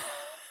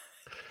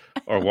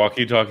 Are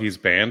walkie-talkies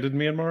banned in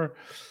Myanmar?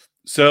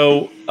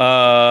 So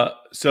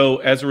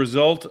as a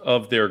result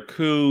of their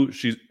coup,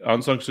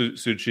 Aung San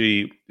Suu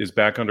Kyi is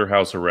back under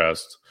house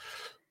arrest,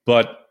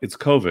 but it's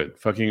COVID.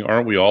 Fucking,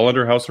 aren't we all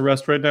under house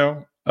arrest right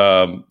now?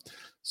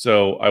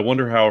 So I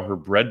wonder how her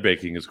bread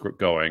baking is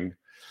going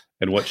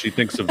and what she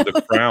thinks of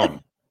the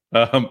crown.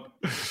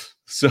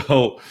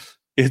 So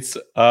it's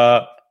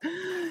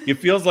it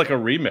feels like a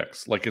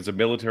remix, like it's a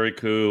military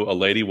coup. A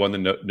lady won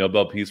the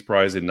Nobel Peace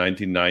Prize in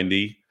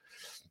 1990.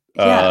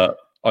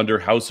 Under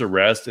house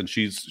arrest, and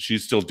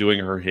she's still doing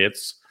her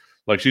hits.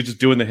 Like, she's just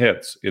doing the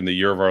hits in the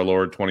year of our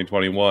Lord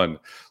 2021,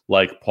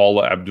 like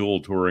Paula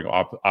Abdul touring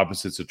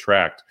Opposites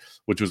Attract,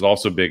 which was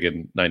also big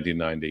in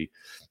 1990.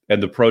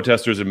 And the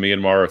protesters in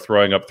Myanmar are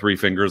throwing up three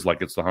fingers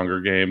like it's the Hunger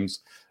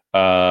Games.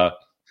 And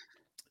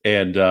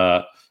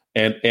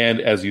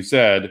as you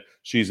said,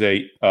 she's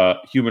a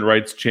human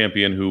rights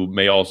champion who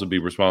may also be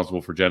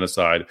responsible for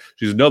genocide.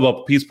 She's a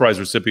Nobel Peace Prize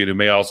recipient who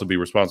may also be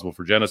responsible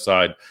for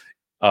genocide.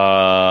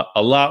 A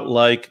lot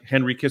like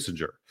Henry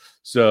Kissinger.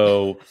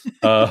 So,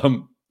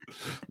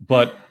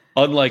 but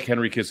unlike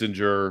Henry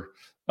Kissinger,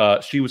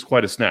 she was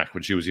quite a snack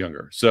when she was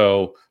younger.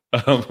 So,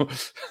 I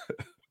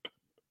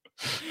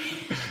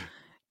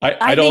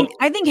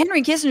think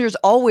Henry Kissinger's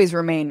always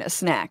remained a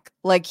snack.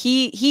 Like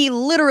he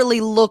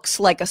literally looks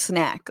like a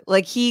snack.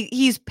 Like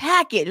he's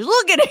packaged.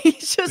 Look at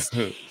it.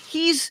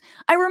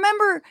 I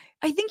remember,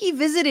 I think he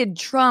visited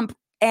Trump,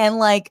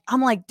 and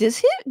I'm like, do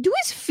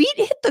his feet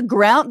hit the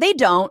ground? They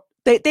don't.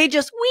 They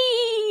just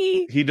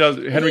wee. He does.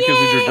 Henry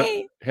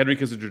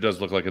Kissinger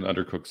does look like an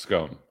undercooked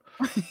scone.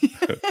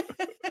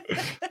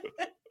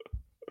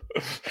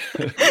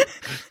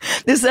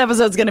 This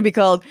episode's going to be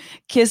called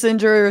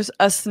 "Kissinger's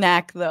a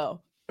Snack,"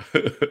 though.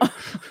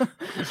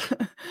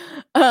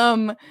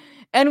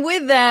 And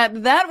with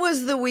that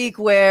was the week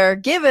where,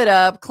 give it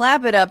up,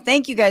 clap it up.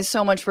 Thank you guys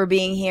so much for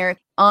being here.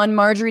 On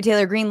Marjorie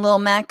Taylor Greene, Lil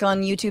Mac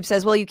on YouTube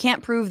says, well, you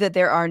can't prove that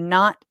there are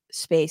not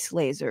space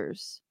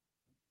lasers.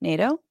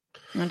 Nato?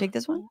 You want to take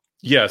this one?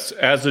 Yes.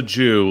 As a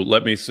Jew,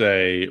 let me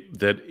say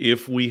that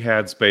if we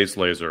had space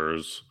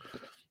lasers,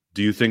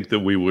 do you think that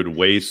we would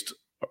waste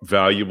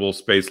valuable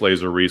space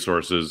laser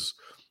resources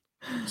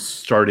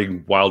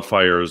starting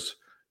wildfires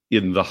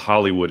in the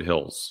Hollywood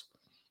Hills?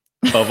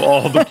 Of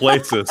all the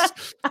places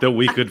that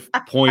we could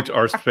point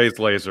our space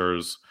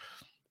lasers,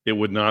 it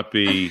would not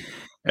be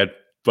at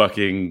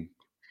fucking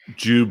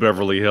Jew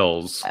Beverly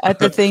Hills. At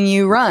the thing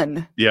you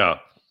run. Yeah.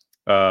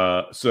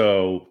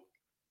 So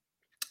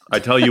I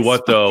tell you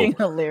what, though,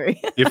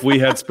 if we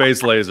had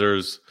space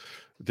lasers,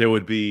 there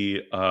would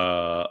be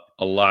a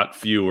lot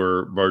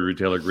fewer Marjorie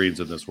Taylor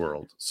Greenes in this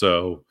world.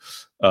 So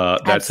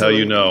that's Absolutely. how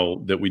you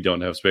know that we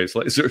don't have space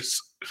lasers.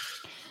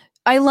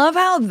 I love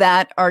how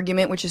that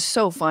argument, which is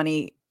so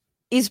funny,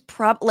 is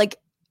like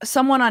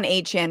someone on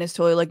 8chan is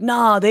totally like,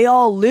 nah, they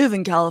all live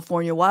in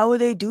California. Why would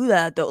they do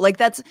that, though? Like,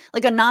 that's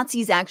like a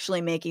Nazi's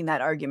actually making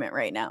that argument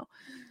right now.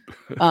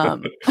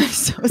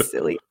 So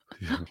silly.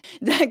 Yeah.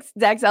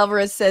 Dax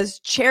Alvarez says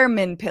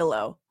Chairman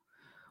Pillow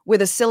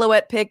with a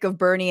silhouette pic of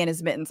Bernie and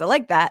his mittens. I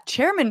like that.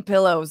 Chairman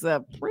Pillow is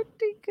a pretty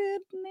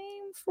good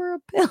name for a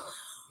pillow.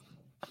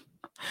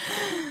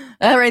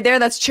 Right there,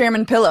 that's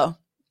Chairman Pillow.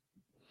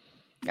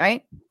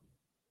 Right?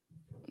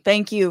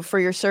 Thank you for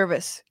your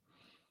service.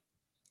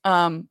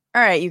 All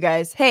right, you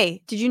guys.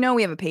 Hey, did you know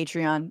we have a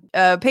Patreon?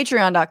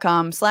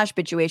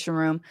 Patreon.com/Bitchuation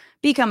Room.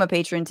 Become a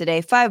patron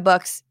today.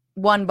 $5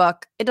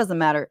 $1. It doesn't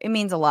matter. It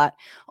means a lot.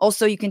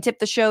 Also, you can tip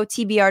the show,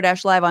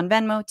 TBR-Live on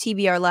Venmo,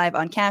 TBR Live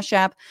on Cash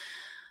App.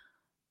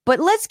 But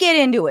let's get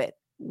into it.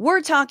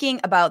 We're talking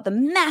about the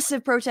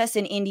massive protests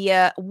in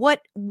India,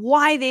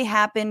 why they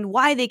happened,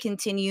 why they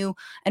continue,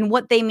 and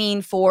what they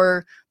mean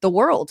for the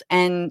world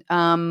and,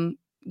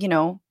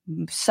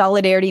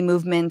 solidarity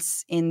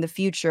movements in the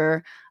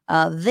future.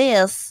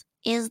 This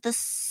is the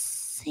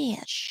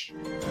Sitch.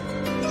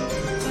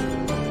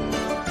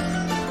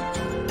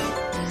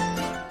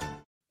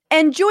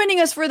 And joining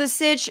us for the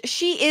Sitch,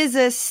 she is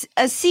a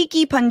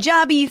Sikhi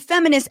Punjabi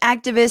feminist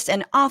activist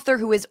and author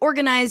who is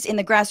organized in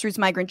the grassroots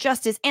migrant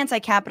justice,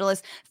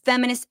 anti-capitalist,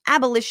 feminist,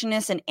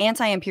 abolitionist, and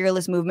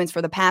anti-imperialist movements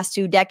for the past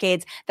 2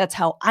 decades. That's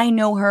how I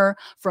know her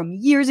from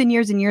years and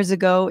years and years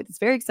ago. It's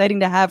very exciting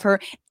to have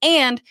her.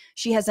 And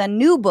she has a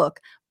new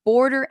book,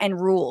 Border and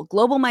Rule,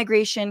 Global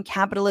Migration,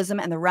 Capitalism,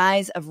 and the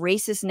Rise of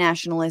Racist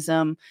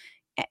Nationalism,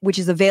 which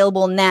is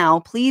available now.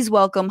 Please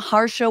welcome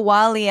Harsha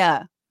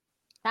Walia.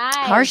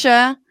 Hi.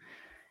 Harsha,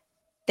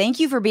 thank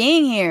you for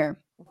being here.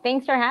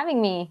 Thanks for having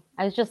me.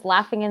 I was just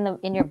laughing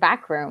in your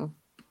back room.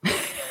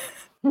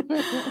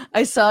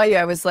 I saw you.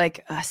 I was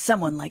like,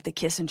 someone liked the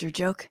Kissinger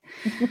joke.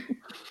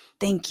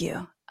 Thank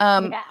you.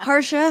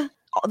 Harsha,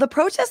 the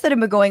protests that have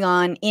been going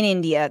on in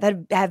India that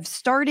have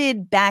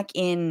started back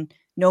in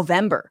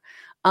November,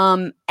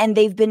 and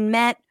they've been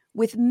met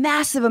with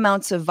massive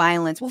amounts of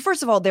violence. Well,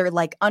 first of all, they're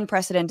like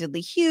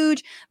unprecedentedly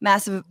huge,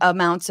 massive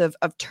amounts of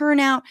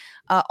turnout,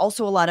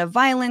 also a lot of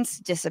violence,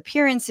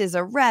 disappearances,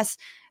 arrests,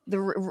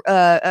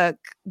 the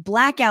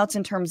blackouts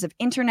in terms of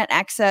internet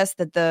access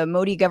that the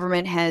Modi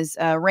government has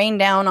rained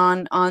down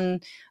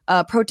on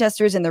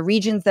protesters in the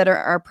regions that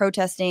are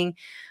protesting.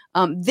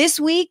 This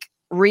week,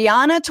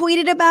 Rihanna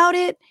tweeted about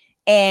it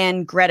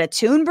and Greta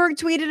Thunberg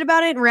tweeted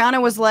about it.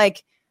 Rihanna was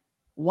like,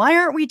 why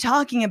aren't we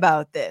talking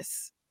about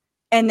this?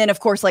 And then, of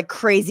course, like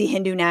crazy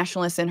Hindu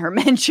nationalists in her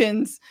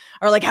mentions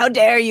are like, how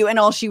dare you? And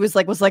all she was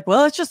like, well,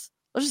 let's just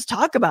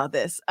talk about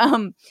this.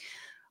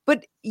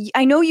 But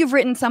I know you've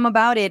written some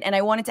about it. And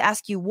I wanted to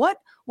ask you, what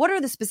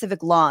are the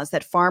specific laws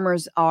that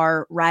farmers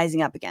are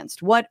rising up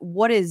against? What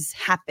has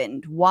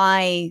happened?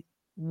 Why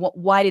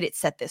did it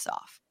set this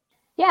off?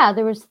 Yeah,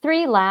 there was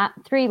three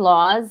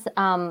laws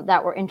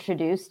that were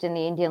introduced in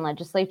the Indian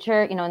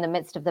legislature, in the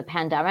midst of the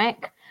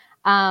pandemic.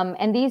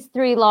 And these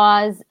 3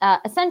 laws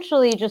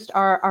essentially just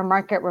are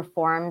market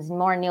reforms,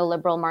 more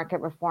neoliberal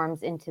market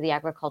reforms into the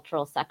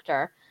agricultural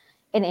sector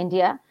in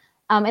India.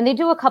 And they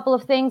do a couple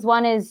of things.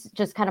 One is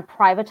just kind of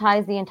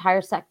privatize the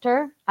entire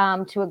sector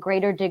to a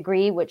greater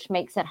degree, which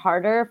makes it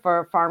harder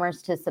for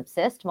farmers to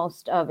subsist.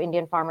 Most of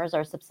Indian farmers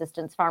are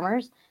subsistence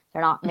farmers.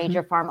 They're not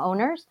major farm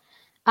owners.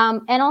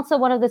 And also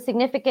one of the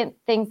significant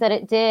things that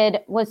it did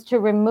was to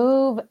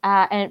remove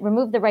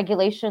the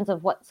regulations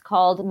of what's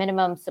called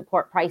minimum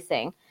support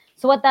pricing.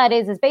 So what that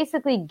is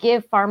basically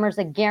give farmers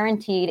a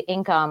guaranteed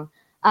income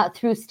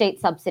through state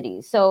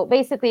subsidies. So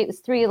basically it was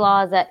 3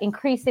 laws that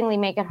increasingly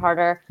make it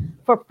harder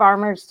for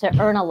farmers to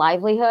earn a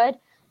livelihood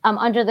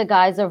under the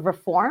guise of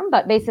reform.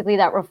 But basically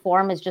that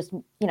reform is just,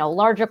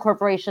 larger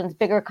corporations,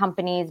 bigger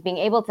companies being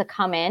able to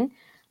come in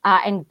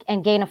and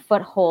gain a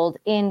foothold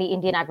in the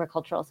Indian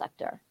agricultural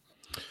sector.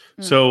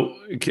 So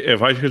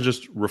if I could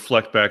just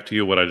reflect back to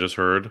you what I just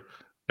heard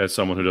as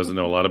someone who doesn't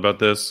know a lot about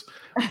this,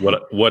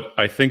 what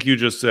I think you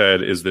just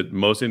said is that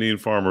most Indian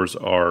farmers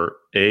are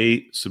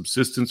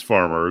subsistence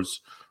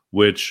farmers,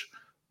 which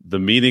the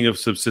meaning of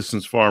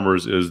subsistence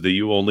farmers is that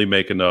you only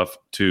make enough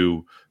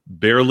to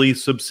barely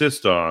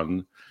subsist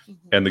on,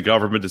 and the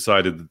government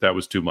decided that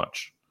was too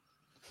much.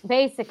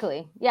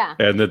 Basically, yeah.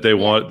 And that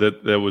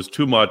that was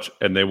too much,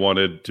 and they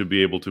wanted to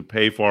be able to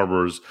pay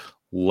farmers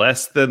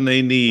less than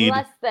they need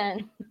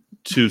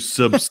to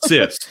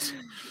subsist.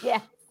 Yeah.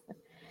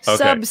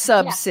 Okay.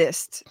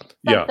 Subsist.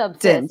 Yeah.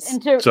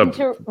 Subsist. And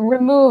to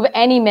remove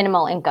any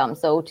minimal income.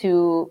 So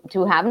to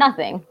have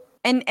nothing.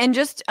 And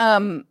just,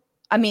 in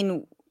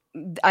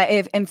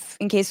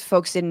case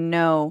folks didn't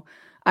know,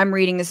 I'm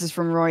reading, this is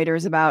from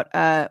Reuters, about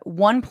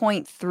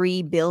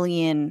 1.3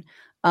 billion,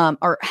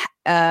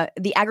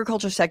 the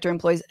agriculture sector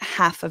employs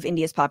half of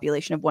India's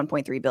population of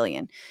 1.3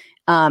 billion.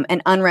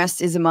 And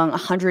unrest is among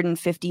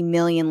 150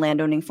 million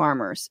landowning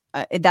farmers.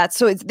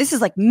 This is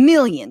like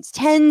millions,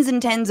 tens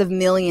and tens of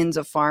millions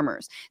of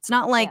farmers. It's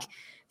not like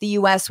the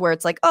US where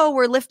it's like, oh,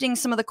 we're lifting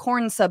some of the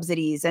corn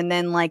subsidies. And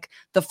then like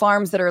the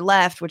farms that are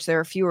left, which there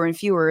are fewer and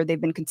fewer, they've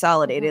been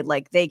consolidated.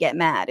 Like they get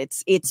mad.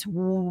 It's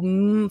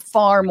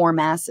far more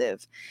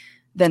massive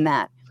than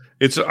that.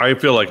 I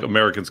feel like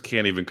Americans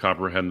can't even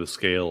comprehend the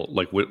scale.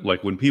 Like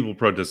when people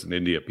protest in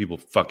India, people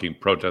fucking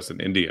protest in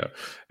India.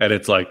 And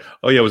it's like,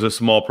 oh yeah, it was a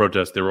small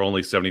protest. There were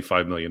only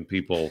 75 million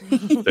people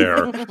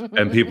there.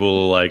 And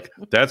people are like,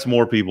 that's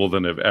more people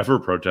than have ever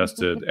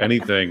protested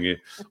anything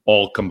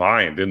all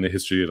combined in the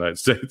history of the United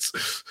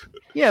States.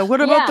 Yeah,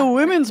 what about the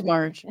Women's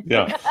March?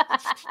 Yeah.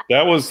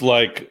 That was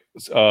like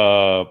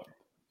 2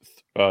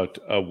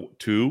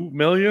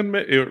 million,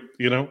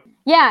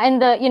 Yeah,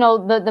 and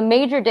the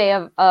major day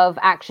of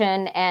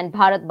action and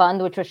Bharat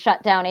Bandh, which was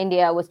shut down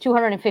India, was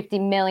 250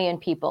 million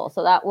people.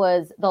 So that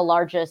was the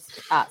largest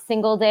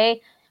single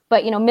day.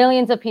 But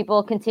millions of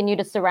people continue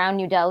to surround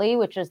New Delhi,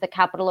 which is the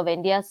capital of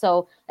India.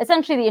 So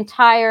essentially, the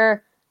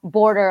entire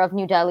border of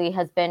New Delhi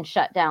has been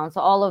shut down. So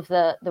all of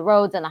the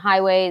roads and the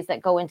highways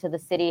that go into the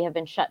city have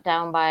been shut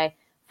down by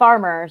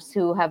farmers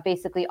who have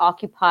basically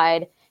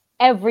occupied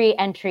every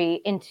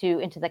entry into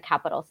the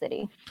capital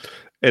city.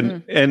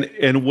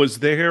 And was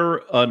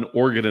there an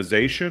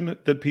organization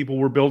that people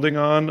were building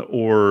on,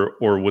 or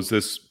was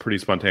this pretty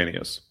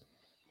spontaneous?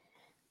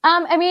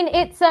 I mean,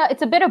 it's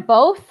a bit of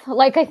both.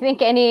 Like I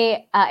think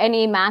any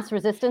mass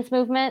resistance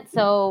movement.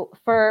 So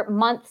for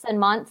months and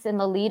months in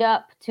the lead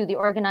up to the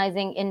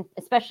organizing,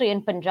 especially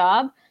in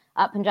Punjab,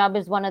 Punjab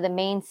is one of the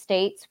main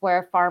states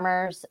where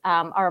farmers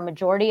are a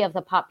majority of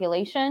the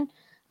population.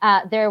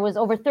 There was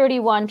over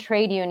 31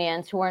 trade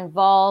unions who were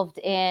involved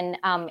in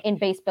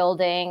base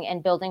building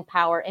and building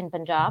power in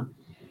Punjab.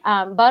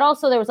 But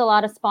also there was a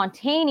lot of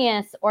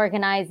spontaneous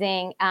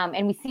organizing,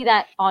 and we see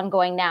that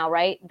ongoing now,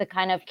 right? The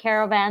kind of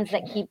caravans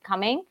that keep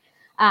coming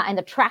and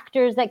the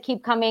tractors that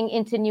keep coming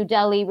into New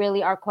Delhi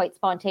really are quite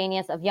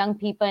spontaneous, of young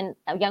people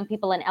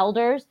and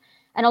elders.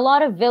 And a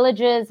lot of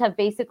villages have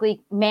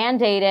basically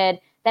mandated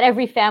that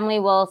every family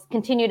will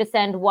continue to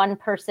send one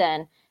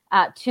person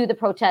to the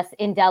protests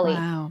in Delhi.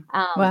 Wow.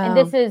 And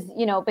this is,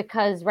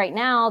 because right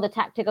now the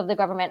tactic of the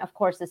government, of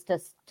course, is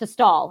to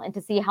stall and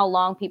to see how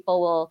long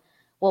people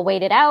will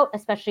wait it out,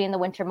 especially in the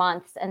winter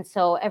months. And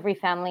so every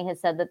family has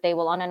said that they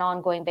will, on an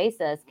ongoing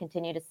basis,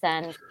 continue to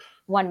send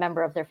one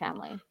member of their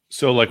family.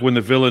 So like when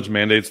the village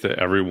mandates that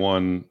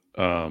everyone,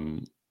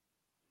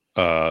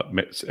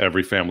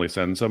 every family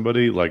sends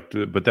somebody,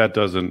 but that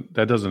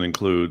doesn't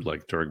include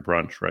like during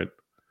brunch, right?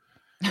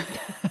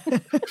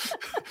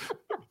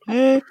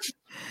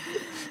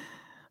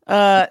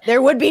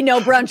 There would be no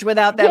brunch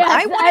without them.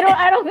 Yes,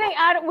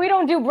 we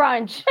don't do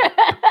brunch.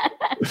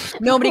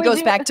 Nobody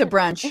goes back to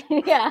brunch.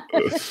 Yeah.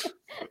 There's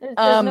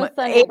no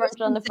Sunday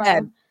brunch on the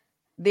farm.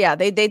 Yeah,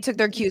 they took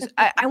their cues.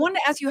 I wanted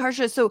to ask you,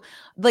 Harsha, so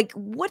like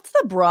what's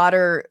the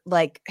broader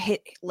like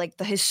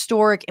the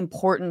historic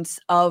importance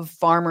of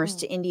farmers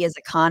to India's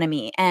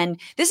economy? And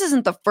this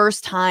isn't the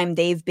first time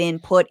they've been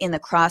put in the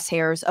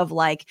crosshairs of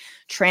like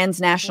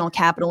transnational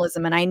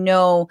capitalism. And I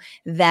know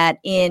that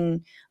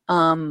in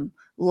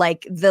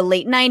like the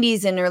late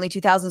 90s and early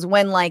 2000s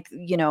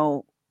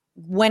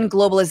when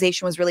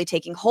globalization was really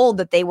taking hold,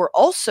 that they were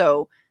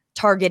also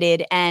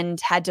targeted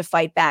and had to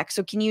fight back.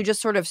 So can you just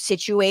sort of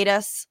situate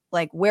us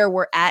like where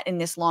we're at in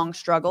this long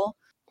struggle?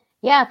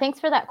 Yeah, thanks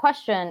for that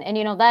question. And,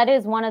 that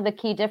is one of the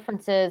key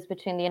differences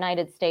between the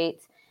United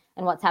States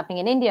and what's happening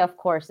in India, of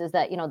course, is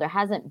that, there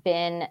hasn't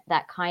been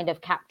that kind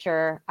of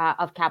capture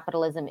of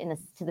capitalism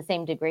to the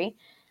same degree.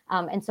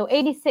 And so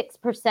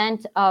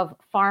 86% of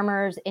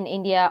farmers in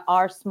India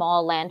are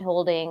small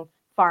landholding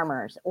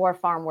farmers or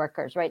farm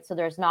workers, right? So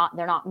they're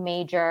not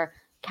major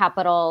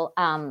capital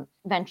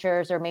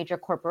ventures or major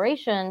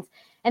corporations.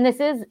 And this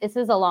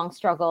is a long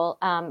struggle.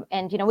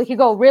 And, we could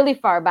go really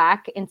far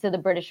back into the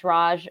British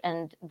Raj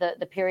and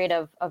the period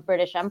of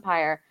British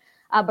Empire.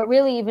 But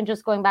really, even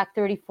just going back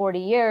 30, 40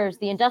 years,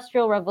 the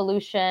Industrial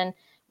Revolution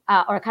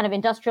or kind of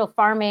industrial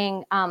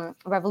farming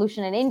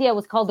revolution in India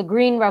was called the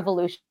Green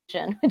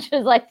Revolution, which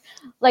is like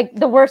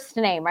the worst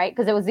name, right?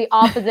 Because it was the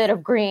opposite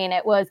of green.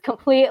 It was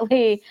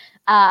completely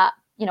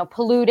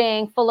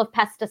polluting, full of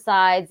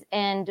pesticides,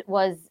 and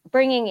was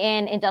bringing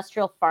in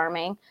industrial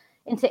farming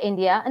into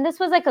India. And this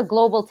was like a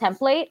global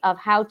template of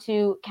how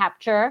to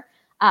capture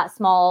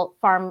small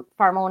farm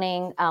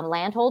owning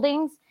land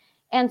holdings.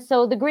 And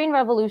so the Green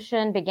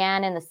Revolution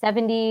began in the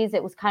 70s.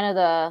 It was kind of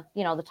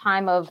the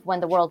time of when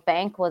the World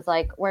Bank was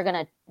like, we're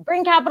going to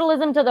bring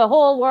capitalism to the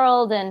whole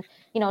world and,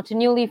 to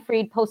newly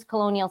freed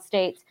post-colonial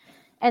states.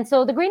 And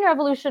so the Green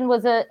Revolution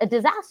was a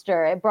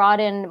disaster. It brought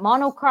in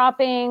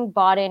monocropping,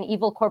 brought in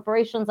evil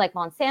corporations like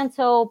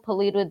Monsanto,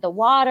 polluted the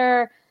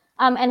water,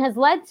 and has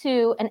led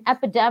to an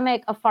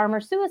epidemic of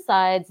farmer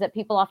suicides that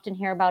people often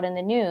hear about in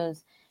the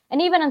news.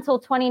 And even until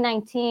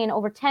 2019,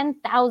 over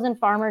 10,000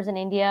 farmers in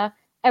India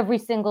every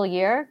single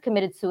year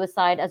committed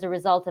suicide as a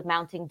result of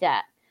mounting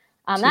debt.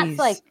 That's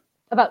like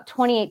about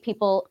 28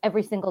 people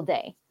every single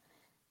day.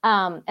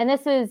 And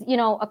this is,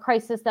 a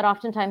crisis that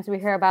oftentimes we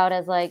hear about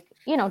as like,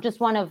 just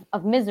one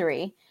of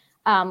misery,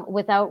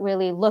 without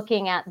really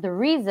looking at the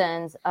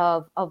reasons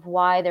of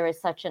why there is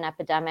such an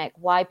epidemic,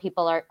 why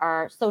people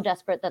are so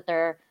desperate that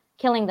they're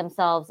killing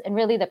themselves, and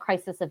really the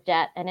crisis of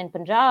debt. And in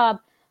Punjab,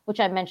 which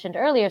I mentioned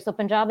earlier, so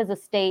Punjab is a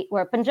state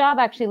where Punjab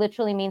actually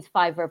literally means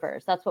 5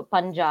 rivers. That's what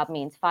Punjab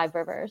means, 5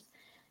 rivers.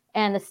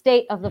 And the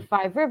state of the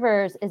 5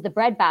 rivers is the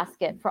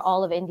breadbasket for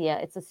all of India.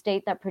 It's a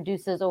state that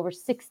produces over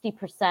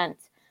 60%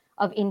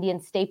 of Indian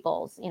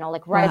staples,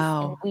 like rice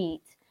and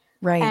wheat.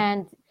 Right.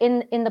 And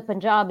in the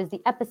Punjab is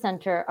the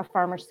epicenter of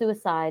farmer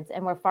suicides,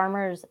 and where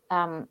farmers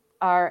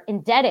are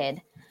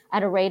indebted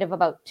at a rate of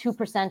about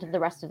 2% of the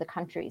rest of the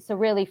country. So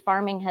really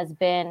farming has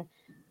been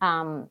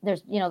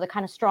There's, the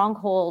kind of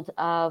stronghold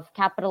of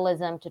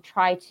capitalism to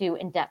try to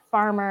indebt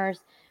farmers,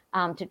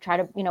 to try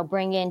to,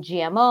 bring in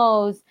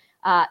GMOs,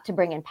 to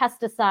bring in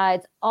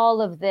pesticides.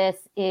 All of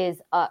this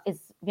is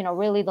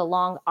really the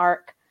long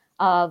arc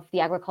of the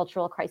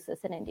agricultural crisis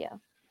in India.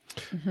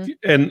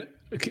 And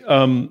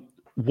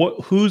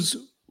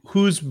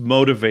who's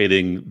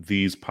motivating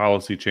these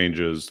policy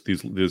changes,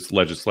 this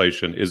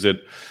legislation? Is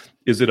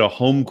it a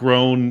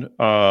homegrown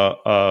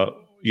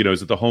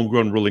is it the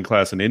homegrown ruling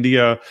class in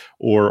India,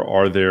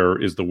 or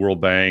is the World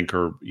Bank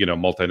or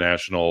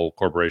multinational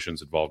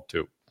corporations involved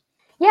too?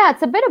 Yeah,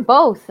 it's a bit of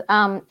both.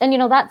 And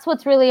that's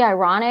what's really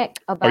ironic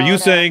about. Are you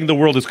saying the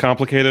world is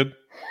complicated?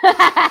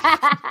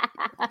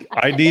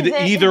 I need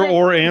either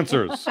or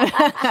answers.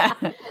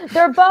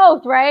 They're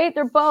both, right?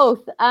 They're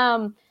both.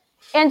 And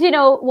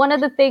one of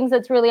the things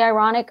that's really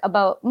ironic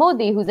about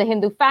Modi, who's a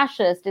Hindu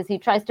fascist, is he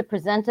tries to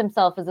present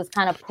himself as this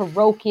kind of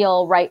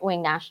parochial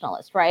right-wing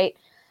nationalist, right?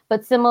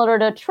 But similar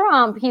to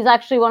Trump, he's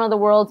actually one of the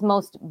world's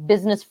most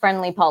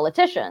business-friendly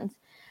politicians.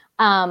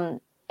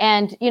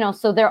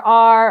 So there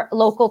are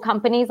local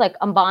companies like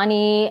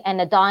Ambani and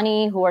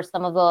Adani, who are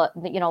some of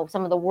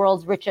the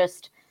world's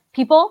richest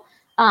people,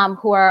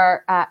 who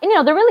are,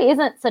 there really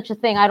isn't such a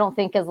thing, I don't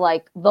think, as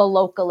like the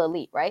local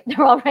elite, right?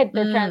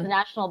 They're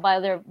transnational by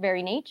their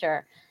very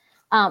nature.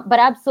 But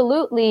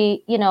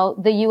absolutely,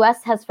 the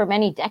US has for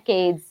many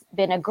decades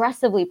been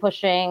aggressively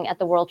pushing at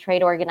the World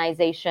Trade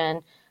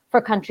Organization for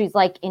countries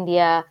like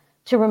India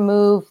to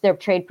remove their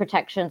trade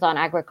protections on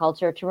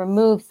agriculture, to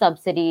remove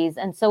subsidies.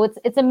 And so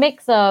it's a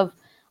mix of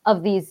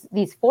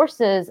these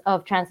forces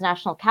of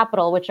transnational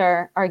capital, which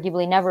are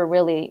arguably never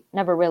really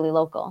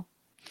local.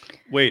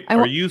 Wait,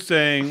 are you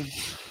saying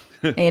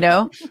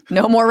no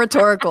more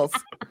rhetoricals?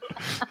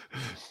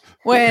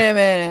 Wait a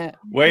minute.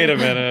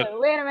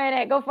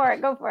 Go for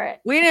it.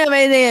 We didn't have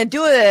anything to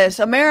do with this.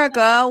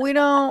 America, we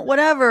don't,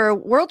 whatever.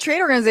 World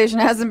Trade Organization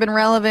hasn't been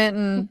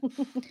relevant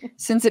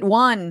since it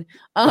won.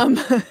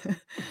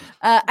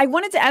 I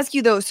wanted to ask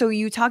you, though, so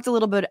you talked a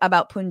little bit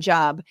about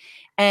Punjab.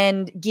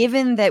 And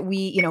given that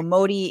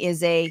Modi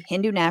is a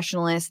Hindu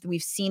nationalist,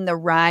 we've seen the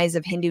rise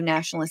of Hindu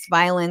nationalist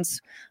violence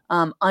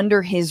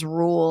under his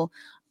rule.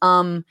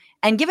 And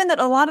given that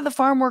a lot of the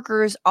farm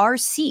workers are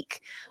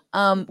Sikh,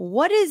 how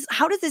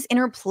does this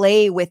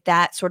interplay with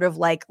that sort of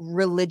like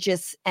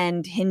religious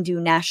and Hindu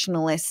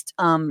nationalist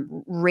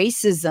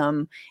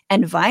racism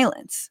and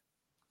violence?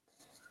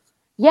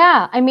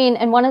 Yeah, I mean,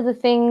 and one of the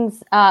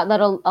things that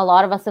a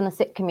lot of us in the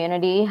Sikh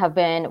community have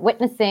been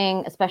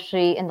witnessing,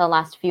 especially in the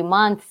last few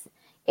months,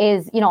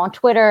 is, on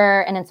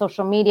Twitter and in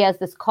social media, is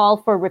this call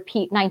for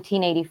repeat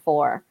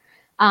 1984.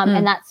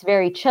 And that's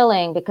very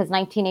chilling because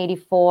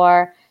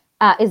 1984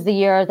 is the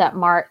year that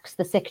marks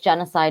the Sikh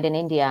genocide in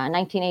India.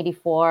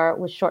 1984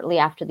 was shortly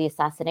after the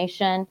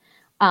assassination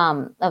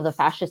of the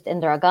fascist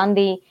Indira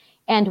Gandhi.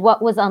 And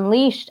what was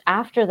unleashed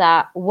after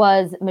that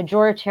was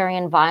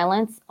majoritarian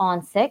violence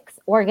on Sikhs,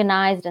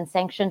 organized and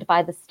sanctioned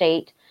by the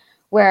state,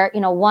 where,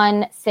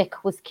 one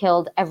Sikh was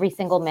killed every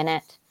single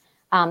minute.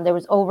 There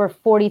was over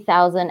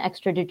 40,000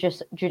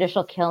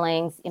 extrajudicial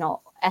killings,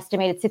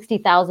 estimated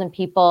 60,000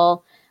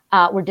 people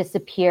were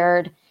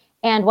disappeared.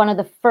 And one of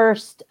the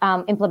first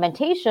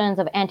implementations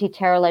of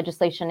anti-terror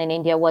legislation in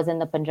India was in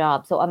the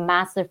Punjab. So a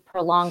massive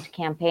prolonged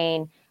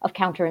campaign of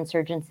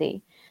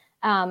counterinsurgency.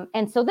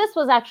 And so this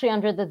was actually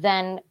under the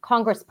then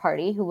Congress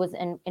Party, who was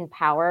in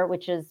power,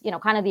 which is,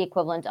 kind of the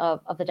equivalent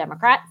of the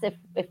Democrats,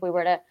 if we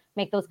were to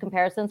make those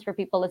comparisons for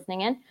people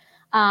listening in.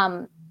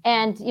 And,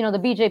 the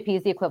BJP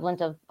is the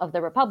equivalent of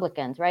the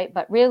Republicans, right?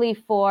 But really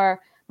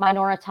for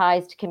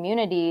minoritized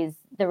communities,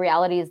 the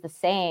reality is the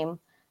same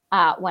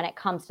when it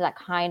comes to that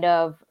kind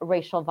of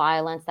racial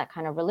violence, that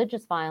kind of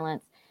religious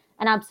violence.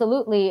 And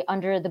absolutely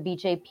under the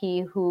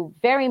BJP, who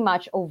very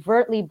much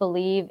overtly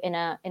believe in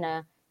a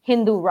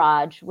Hindu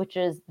Raj, which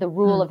is the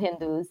rule of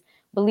Hindus,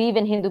 believe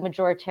in Hindu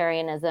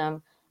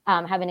majoritarianism,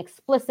 have an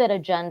explicit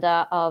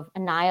agenda of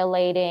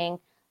annihilating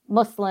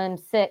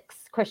Muslims,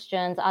 Sikhs,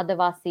 Christians,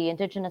 Adivasi,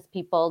 indigenous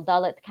people,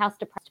 Dalit,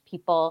 caste-oppressed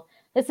people.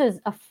 This is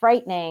a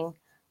frightening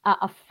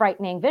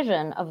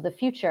vision of the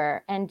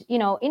future. And,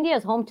 India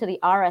is home to the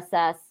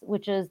RSS,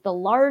 which is the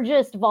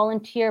largest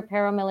volunteer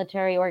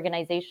paramilitary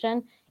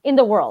organization in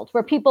the world,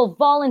 where people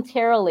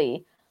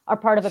voluntarily are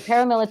part of a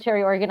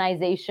paramilitary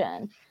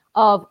organization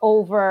of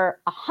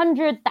over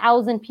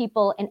 100,000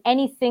 people in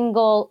any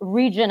single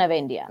region of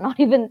India, not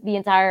even the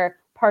entire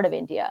part of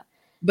India.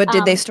 But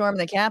did they storm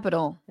the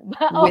Capitol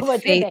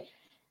with faith?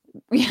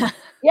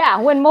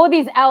 Yeah. When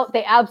Modi's out,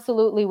 they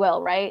absolutely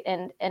will, right?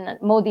 And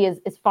Modi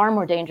is far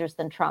more dangerous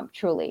than Trump,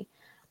 truly.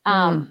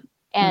 And,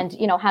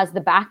 has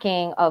the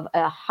backing of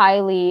a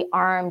highly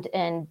armed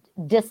and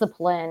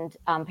disciplined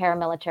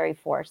paramilitary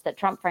force that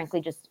Trump, frankly,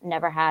 just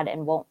never had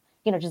and won't,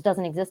 just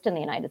doesn't exist in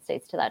the United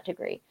States to that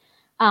degree.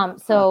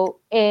 Hindutva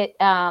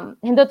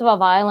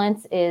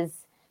violence is,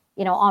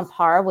 on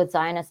par with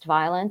Zionist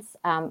violence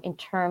in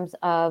terms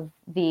of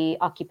the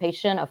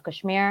occupation of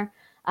Kashmir,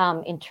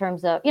 in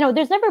terms of,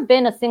 there's never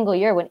been a single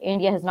year when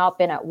India has not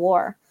been at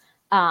war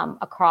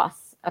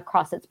across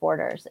across its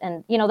borders.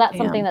 And, that's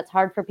something that's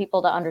hard for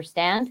people to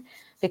understand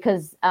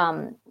because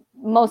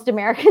most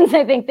Americans,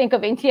 I think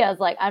of India as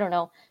like, I don't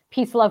know,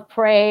 peace, love,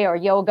 pray, or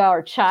yoga,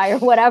 or chai, or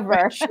whatever.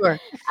 Right, sure.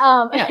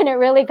 And it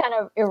really kind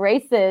of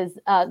erases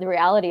the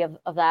reality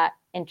of that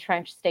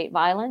entrenched state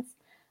violence.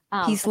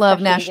 Peace,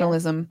 love,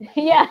 nationalism.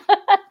 Yeah.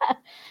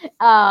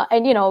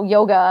 And,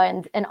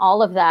 yoga and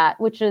all of that,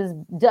 which is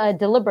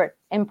deliberate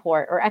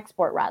import or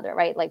export rather,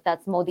 right? Like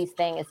that's Modi's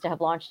thing, is to have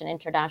launched an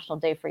international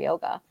day for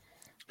yoga.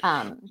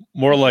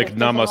 More like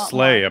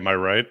Namaste, am I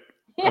right?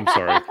 Yeah. I'm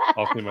sorry.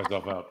 I'll clean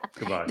myself out.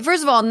 Goodbye.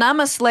 First of all,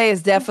 Namaste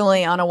is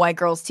definitely on a white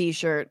girl's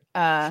t-shirt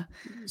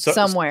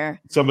somewhere.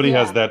 Somebody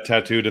has that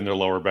tattooed in their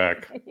lower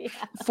back. Yeah.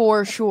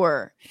 For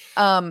sure.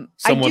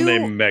 Someone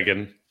named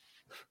Megan.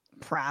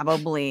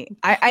 Probably.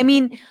 I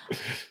mean,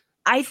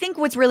 I think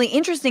what's really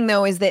interesting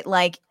though is that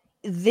like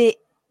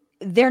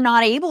they're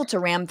not able to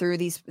ram through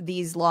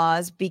these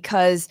laws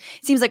because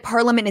it seems like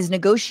Parliament is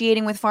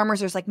negotiating with farmers.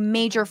 There's like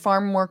major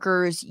farm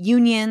workers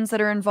unions that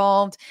are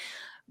involved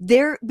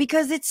there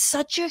because it's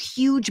such a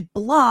huge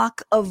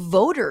block of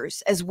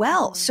voters as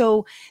well.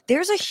 So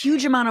there's a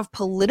huge amount of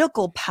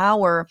political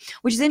power,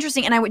 which is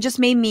interesting. And just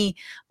made me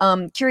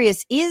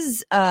curious,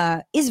 is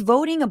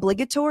voting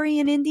obligatory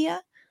in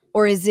India,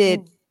 or is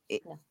it?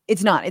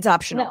 It's not. It's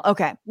optional. No.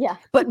 Okay. Yeah.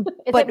 But is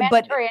it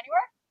mandatory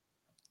anywhere?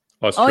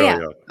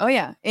 Australia. Oh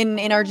yeah.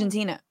 In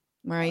Argentina,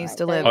 where I used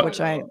to live,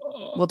 which I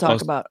will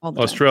talk about all the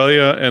time.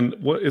 Australia, and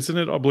what isn't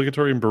it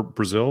obligatory in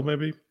Brazil?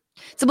 Maybe.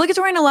 It's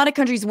obligatory in a lot of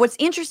countries. What's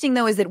interesting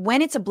though is that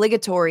when it's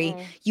obligatory,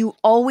 you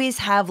always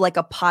have like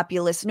a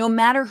populace. No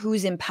matter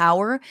who's in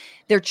power,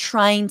 they're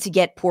trying to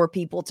get poor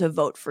people to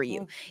vote for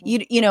you.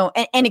 You know,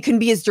 and it can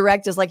be as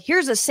direct as like,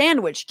 here's a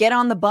sandwich, get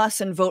on the bus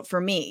and vote for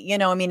me. You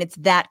know, I mean, it's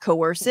that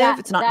coercive.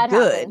 It's not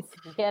good.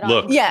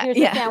 Look, here's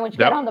a sandwich,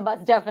 get on the bus.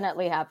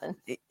 Definitely happens.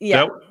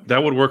 Yeah,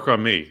 that would work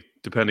on me,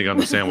 depending on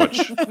the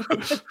sandwich.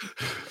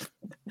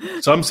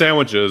 Some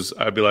sandwiches,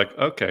 I'd be like,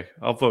 okay,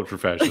 I'll vote for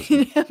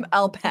fascism.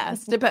 I'll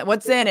pass.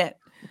 What's in it?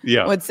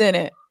 Yeah. What's in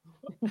it?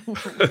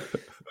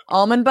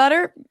 Almond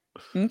butter?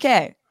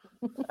 Okay.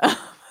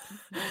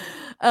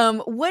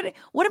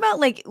 What about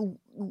like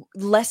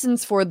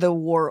lessons for the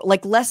war,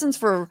 like lessons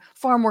for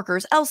farm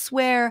workers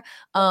elsewhere,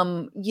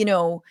 you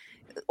know,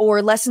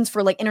 or lessons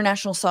for like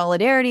international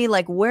solidarity?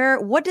 Like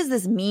what does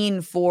this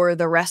mean for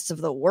the rest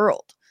of the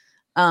world?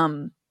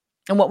 And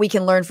what we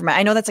can learn from it.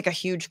 I know that's like a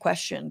huge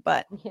question,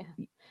 but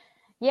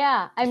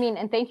yeah. I mean,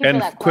 and thank you for that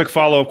question. Quick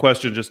follow-up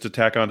question just to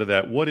tack onto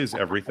that. What is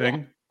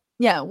everything?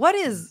 Yeah.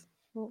 What's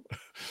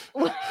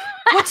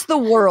the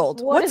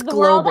world? What's global?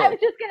 World? I was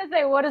just going to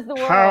say, what is the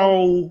world?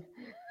 How?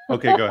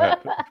 Okay, go ahead.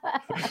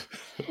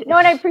 No,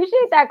 and I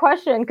appreciate that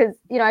question because,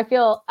 you know, I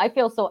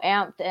feel so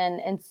amped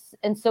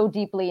and so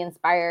deeply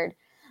inspired.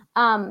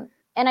 And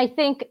I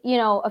think, you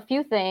know, a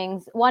few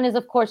things. One is,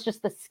 of course,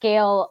 just the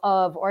scale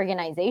of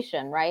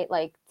organization, right?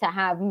 Like to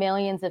have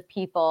millions of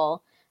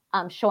people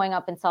showing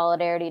up in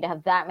solidarity, to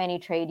have that many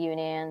trade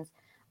unions.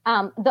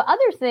 The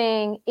other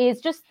thing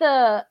is just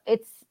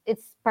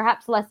it's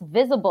perhaps less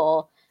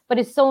visible, but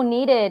is so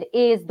needed,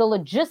 is the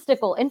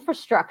logistical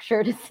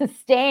infrastructure to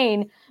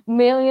sustain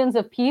millions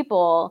of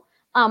people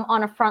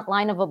on a front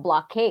line of a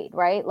blockade,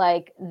 right?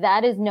 Like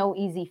that is no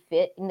easy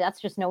fit. And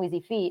that's just no easy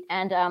feat.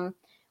 And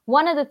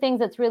one of the things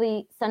that's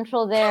really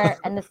central there,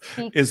 and this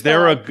speaks is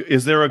there a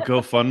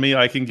GoFundMe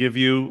I can give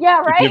you? Yeah,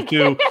 right. To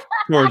give to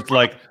towards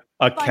like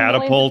a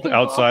catapult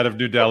outside of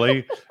New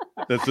Delhi.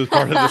 That's just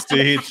part of the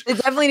siege. They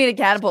definitely need a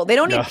catapult. They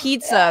don't need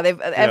pizza.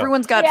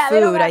 Everyone's got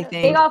food, I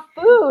think. They got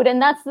food,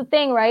 and that's the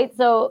thing, right?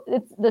 So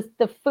it's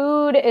the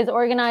food is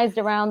organized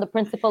around the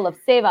principle of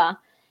seva,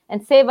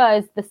 and seva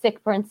is the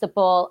Sikh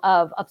principle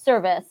of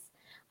service.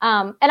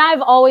 And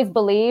I've always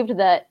believed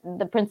that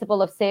the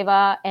principle of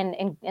seva and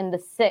the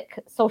Sikh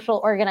social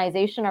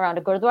organization around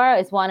a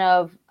gurdwara is one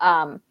of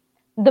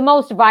the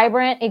most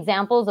vibrant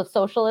examples of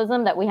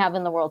socialism that we have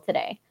in the world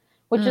today,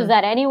 which is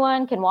that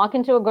anyone can walk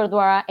into a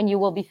gurdwara and you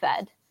will be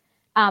fed.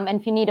 And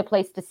if you need a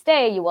place to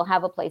stay, you will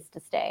have a place to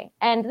stay.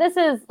 And this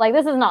is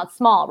not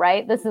small,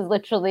 right? This is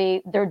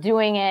literally, they're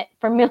doing it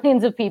for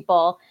millions of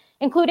people,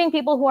 including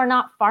people who are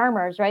not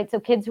farmers, right? So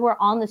kids who are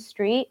on the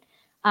street,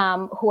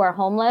 who are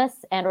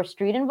homeless and or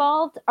street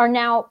involved are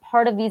now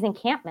part of these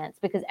encampments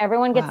because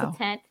everyone gets a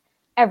tent,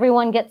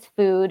 everyone gets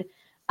food,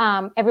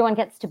 everyone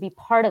gets to be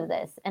part of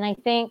this. And I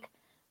think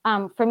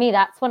for me,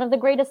 that's one of the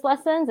greatest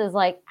lessons is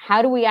like,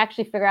 how do we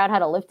actually figure out how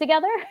to live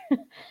together?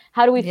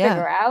 How do we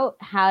figure out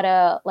how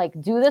to like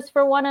do this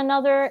for one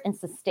another and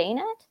sustain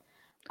it?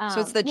 So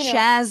it's the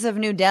Chaz of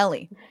New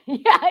Delhi.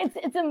 Yeah,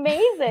 it's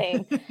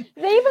amazing.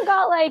 They even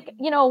got like,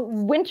 you know,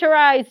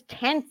 winterized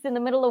tents in the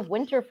middle of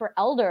winter for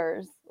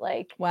elders.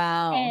 Like,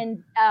 wow.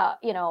 And,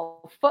 you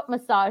know, foot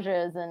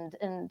massages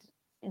and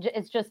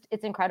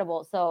it's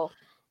incredible. So,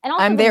 and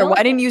also I'm there.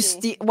 Why didn't you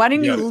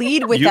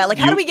lead with that? Like,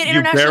 how do we get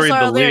international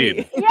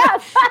solidarity?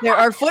 Yes. There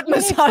are foot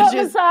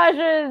massages.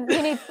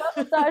 You need foot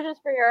massages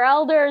for your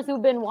elders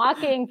who've been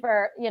walking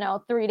for,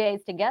 3 days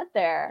to get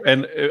there.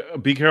 And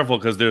be careful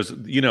because there's,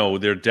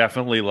 they're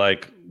definitely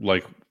like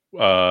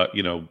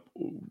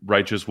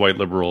righteous white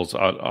liberals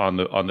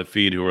on the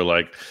feed who are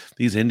like,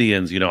 these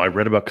Indians, I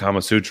read about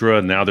Kama Sutra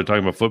and now they're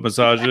talking about foot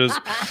massages.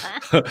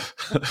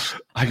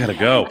 I gotta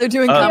go. They're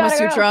doing Kama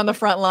Sutra on the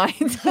front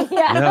lines.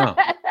 Yeah,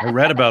 I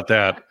read about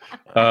that.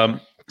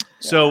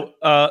 So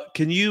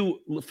can you,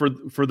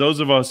 for those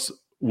of us,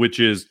 which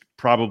is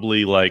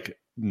probably like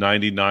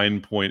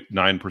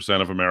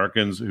 99.9% of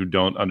Americans who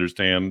don't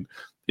understand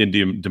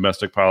Indian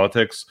domestic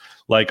politics,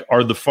 like,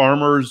 are the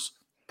farmers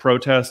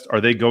protest,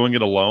 are they going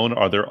it alone?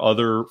 Are there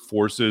other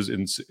forces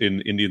in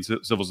Indian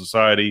civil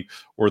society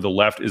or the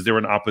left? Is there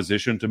an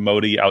opposition to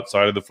Modi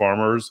outside of the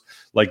farmers?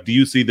 Like, do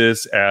you see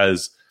this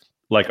as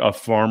like a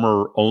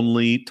farmer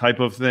only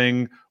type of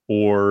thing?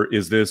 Or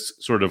is this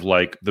sort of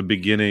like the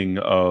beginning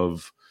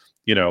of,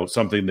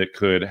 something that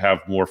could have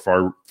more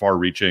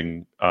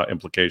far-reaching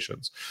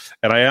implications?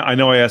 And I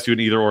know I asked you an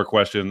either-or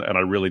question, and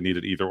I really need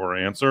an either-or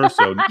answer.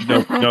 So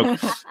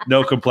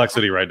no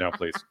complexity right now,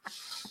 please.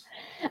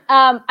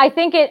 I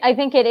think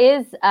it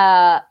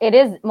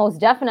is most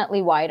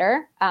definitely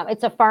wider.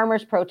 It's a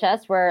farmers'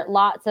 protest where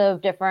lots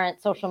of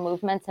different social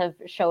movements have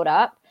showed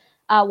up.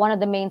 One of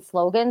the main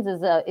slogans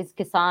is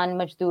Kisan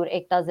Majdoor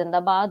Ekta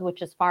Zindabad,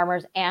 which is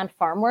farmers and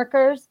farm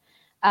workers,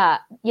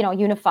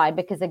 unified,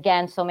 because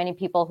again, so many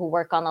people who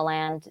work on the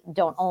land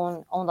don't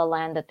own the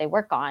land that they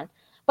work on.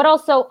 But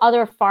also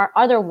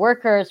other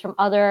workers from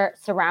other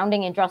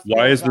surrounding industrial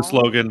Why is zones. the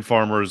slogan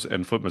 "farmers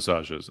and foot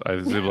massages"?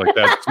 I seem like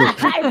that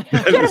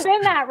should have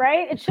been that,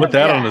 right? Put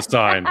that on the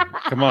sign.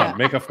 Come on,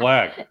 make a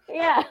flag.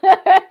 Yeah,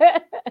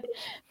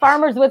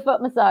 farmers with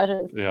foot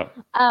massages. Yeah.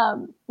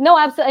 No,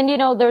 absolutely.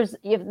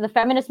 And the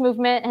feminist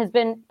movement has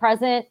been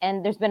present,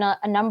 and there's been a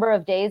number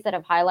of days that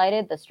have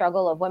highlighted the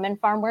struggle of women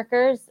farm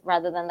workers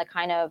rather than the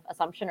kind of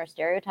assumption or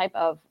stereotype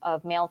of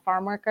male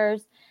farm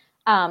workers.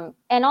 And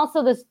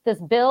also this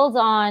builds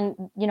on,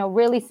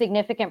 really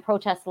significant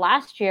protests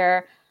last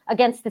year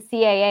against the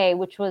CAA,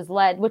 which was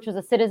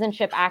a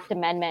Citizenship Act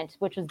amendment,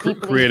 which was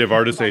deeply Creative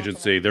Artists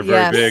Agency. They're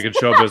very big in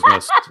show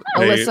business.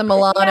 Alyssa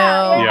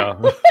Milano.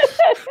 Yeah.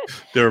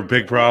 They're a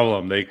big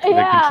problem. They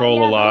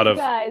control a lot of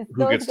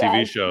who gets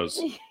TV shows.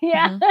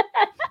 Yeah.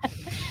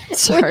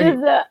 Sorry. Which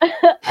is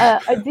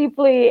a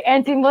deeply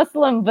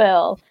anti-Muslim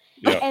bill.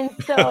 Yeah. And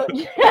so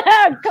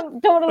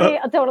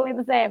totally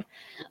the same.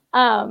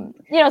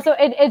 So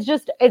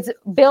it's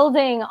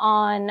building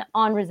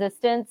on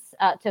resistance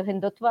to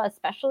Hindutva,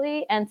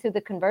 especially, and to the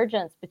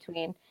convergence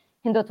between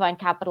Hindutva and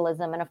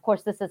capitalism. And of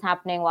course, this is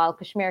happening while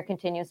Kashmir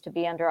continues to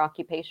be under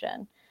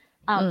occupation.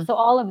 So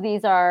all of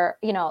these are,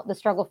 the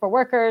struggle for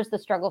workers, the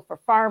struggle for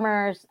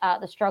farmers,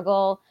 the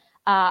struggle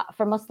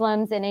for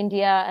Muslims in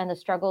India, and the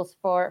struggles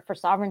for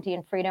sovereignty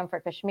and freedom for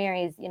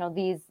Kashmiris.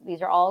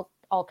 These are all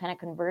kind of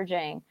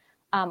converging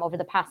over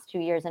the past 2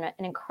 years in an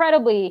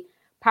incredibly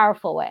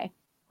powerful way.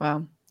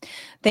 Wow.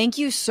 Thank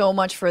you so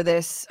much for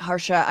this,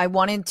 Harsha. I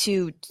wanted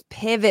to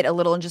pivot a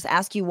little and just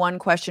ask you one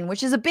question,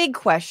 which is a big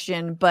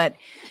question, but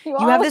you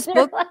have this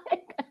book.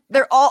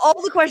 They're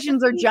all the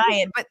questions are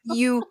giant, but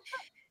you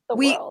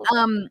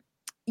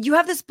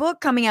have this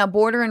book coming out,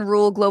 Border and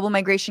Rule: Global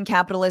Migration,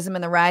 Capitalism,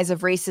 and the Rise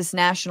of Racist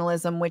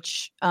Nationalism,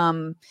 which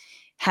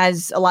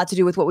has a lot to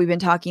do with what we've been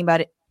talking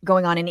about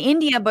going on in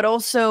India, but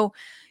also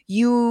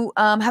you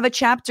have a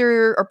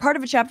chapter or part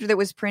of a chapter that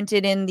was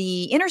printed in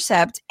The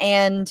Intercept,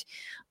 and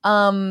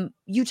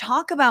you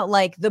talk about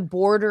like the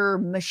border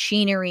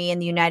machinery in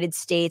the United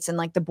States and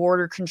like the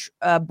border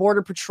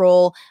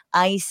patrol,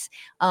 ICE,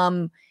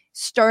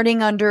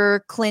 starting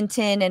under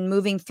Clinton and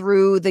moving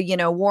through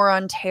the war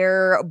on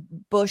terror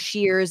Bush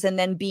years, and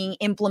then being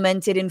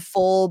implemented in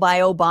full by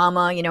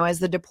Obama, as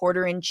the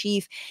deporter in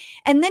chief.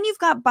 And then you've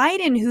got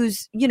Biden,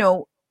 who's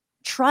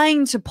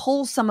trying to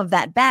pull some of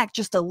that back,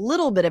 just a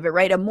little bit of it,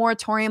 right? A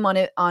moratorium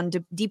on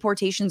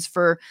deportations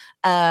for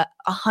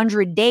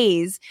 100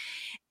 days.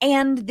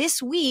 And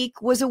this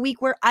week was a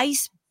week where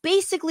ICE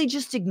basically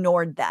just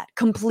ignored that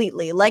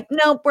completely. Like,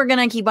 nope, we're going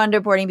to keep on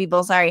deporting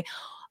people. Sorry.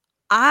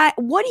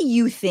 What do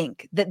you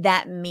think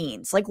that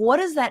means? Like, what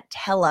does that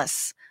tell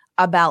us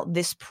about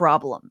this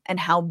problem and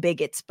how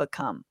big it's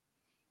become?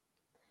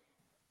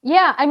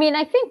 Yeah, I mean,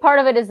 I think part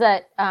of it is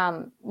that,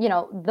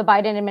 the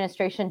Biden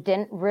administration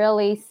didn't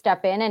really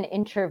step in and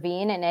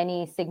intervene in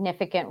any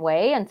significant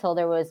way until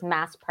there was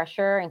mass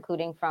pressure,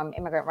 including from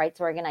immigrant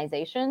rights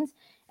organizations.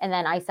 And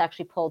then ICE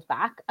actually pulled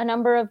back a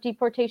number of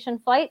deportation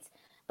flights.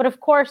 But of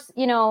course,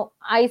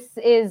 ICE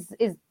is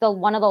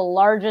one of the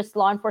largest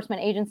law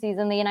enforcement agencies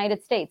in the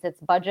United States. Its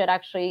budget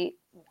actually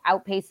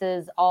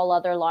outpaces all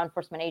other law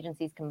enforcement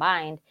agencies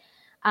combined.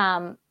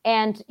 So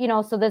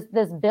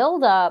this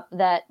buildup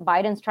that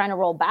Biden's trying to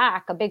roll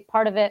back, a big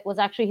part of it was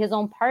actually his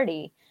own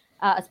party,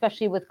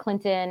 especially with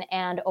Clinton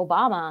and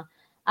Obama.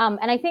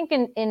 And I think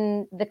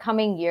in the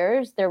coming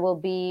years, there will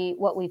be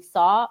what we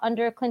saw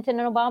under Clinton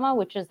and Obama,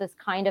 which is this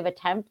kind of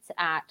attempt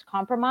at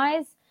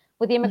compromise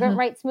with the immigrant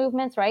rights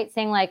movements, right?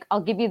 Saying like,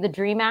 I'll give you the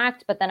DREAM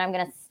Act, but then I'm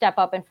going to step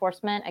up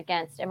enforcement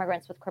against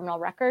immigrants with criminal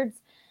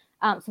records.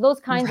 So those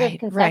kinds of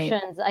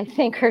concessions, I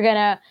think, are going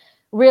to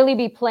really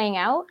be playing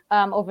out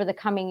over the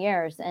coming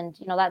years. And,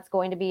 that's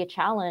going to be a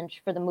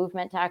challenge for the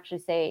movement to actually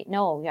say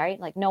no, right?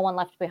 Like no one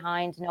left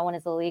behind, no one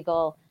is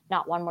illegal,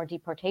 not one more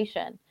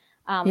deportation.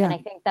 And I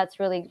think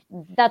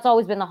that's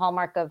always been the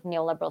hallmark of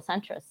neoliberal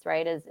centrists,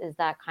 right? Is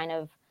that kind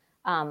of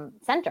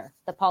center,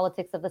 the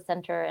politics of the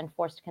center and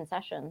forced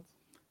concessions.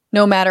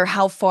 No matter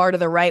how far to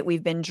the right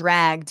we've been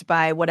dragged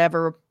by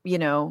whatever,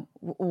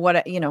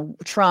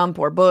 Trump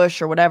or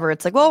Bush or whatever,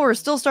 it's like, well, we're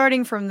still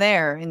starting from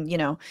there. And,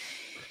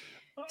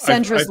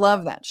 centrists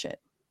love that shit.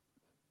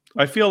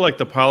 I feel like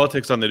the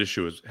politics on that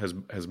issue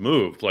has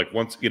moved. Like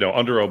once,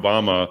 under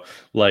Obama,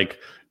 like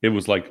it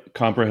was like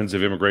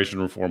comprehensive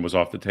immigration reform was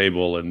off the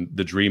table and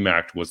the DREAM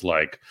Act was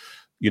like,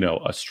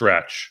 a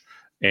stretch.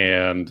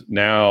 And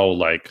now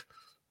like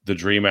the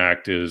DREAM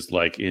Act is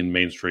like in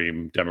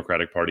mainstream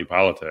Democratic Party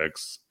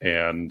politics,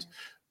 and,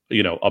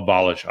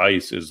 abolish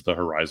ICE is the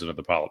horizon of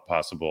the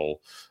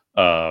possible.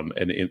 And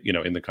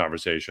in the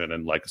conversation,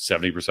 and like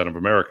 70% of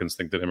Americans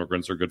think that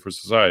immigrants are good for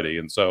society.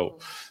 And so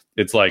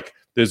it's like,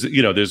 there's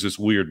this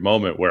weird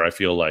moment where I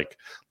feel like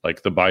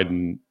the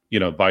Biden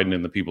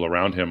and the people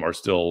around him are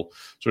still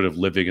sort of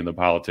living in the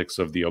politics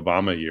of the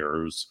Obama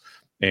years.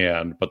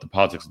 But the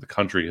politics of the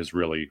country has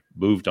really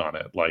moved on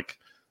it. Like,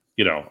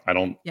 I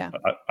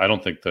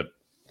don't think that,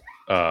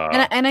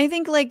 and I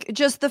think like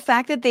just the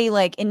fact that they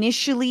like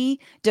initially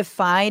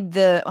defied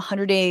the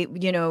 100-day,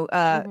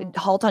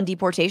 halt on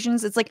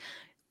deportations, it's like,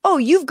 oh,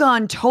 you've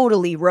gone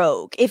totally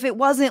rogue. If it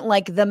wasn't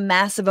like the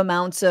massive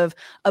amounts of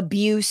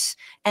abuse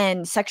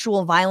and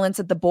sexual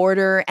violence at the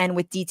border and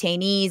with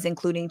detainees,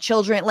 including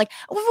children, like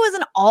if it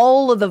wasn't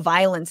all of the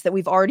violence that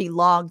we've already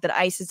logged that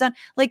ICE has done,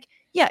 like,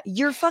 yeah,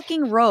 you're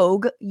fucking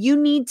rogue. You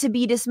need to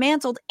be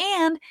dismantled.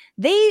 And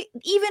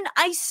even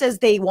ICE says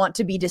they want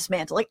to be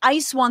dismantled. Like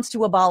ICE wants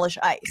to abolish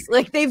ICE.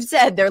 Like they've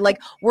said, they're like,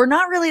 we're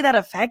not really that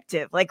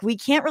effective. Like we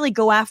can't really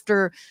go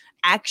after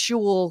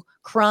actual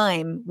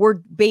crime. We're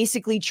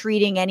basically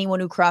treating anyone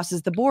who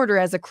crosses the border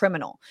as a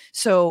criminal.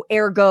 So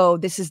ergo,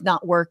 this is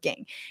not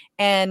working.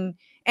 And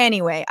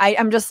anyway,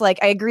 I'm just like,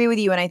 I agree with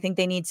you. And I think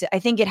I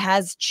think it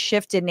has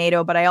shifted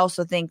NATO, but I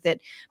also think that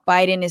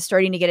Biden is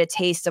starting to get a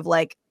taste of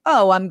like,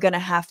 oh, I'm going to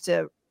have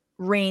to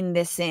rein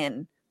this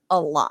in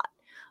a lot,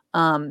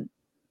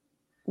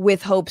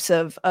 with hopes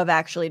of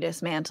actually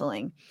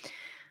dismantling.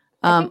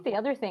 I think the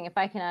other thing, if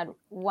I can add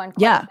one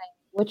quick thing,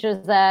 which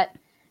is that,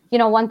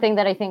 one thing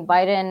that I think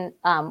Biden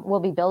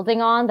will be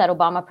building on that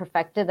Obama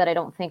perfected that I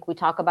don't think we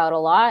talk about a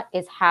lot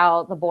is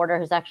how the border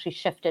has actually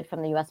shifted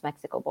from the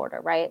U.S.-Mexico border,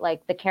 right?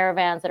 Like the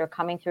caravans that are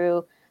coming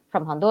through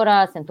from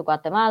Honduras into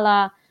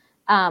Guatemala,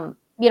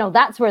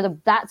 that's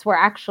where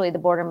actually the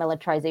border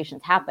militarization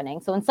is happening.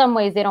 So in some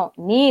ways, they don't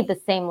need the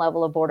same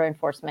level of border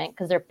enforcement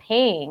because they're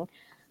paying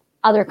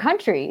other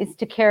countries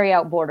to carry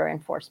out border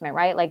enforcement,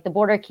 right? Like the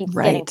border keeps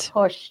getting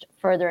pushed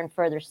further and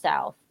further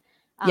south.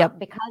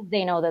 Because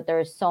they know that there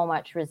is so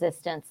much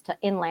resistance to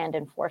inland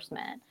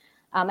enforcement.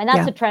 And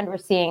that's a trend we're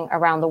seeing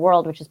around the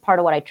world, which is part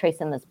of what I trace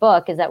in this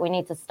book, is that we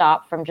need to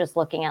stop from just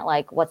looking at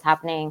like what's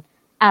happening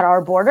at our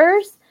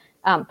borders,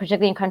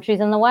 particularly in countries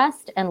in the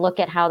West, and look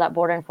at how that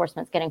border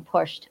enforcement is getting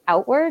pushed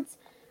outwards,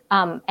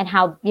 and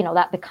how,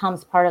 that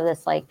becomes part of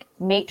this like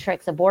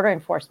matrix of border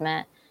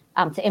enforcement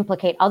to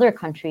implicate other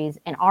countries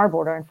in our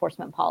border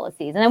enforcement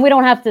policies. And then we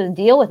don't have to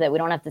deal with it. We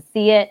don't have to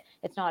see it.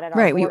 It's not at our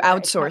right. border. We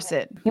outsource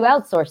it. You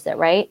outsource it,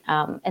 right?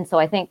 And so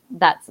I think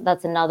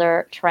that's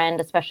another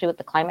trend, especially with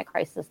the climate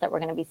crisis, that we're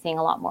going to be seeing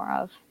a lot more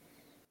of.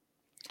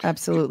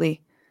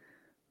 Absolutely.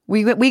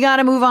 We got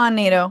to move on,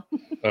 NATO.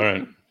 All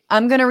right.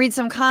 I'm going to read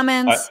some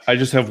comments. I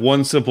just have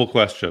one simple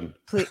question.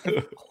 Please.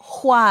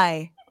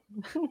 Why?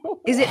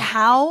 Is it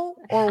how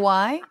or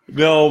why?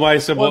 No, my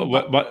simple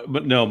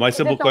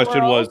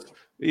question was,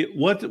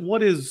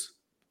 what is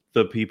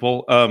the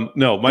people?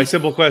 No, my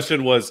simple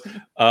question was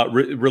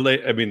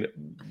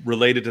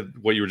related to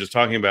what you were just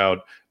talking about.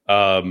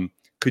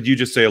 Could you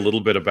just say a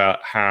little bit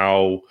about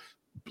how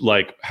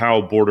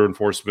border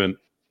enforcement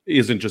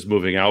isn't just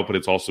moving out, but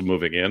it's also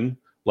moving in?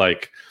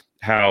 Like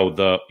how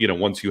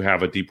once you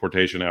have a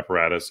deportation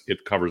apparatus,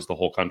 it covers the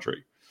whole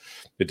country.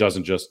 It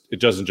doesn't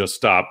just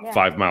stop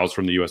 5 miles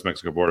from the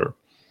U.S.-Mexico border.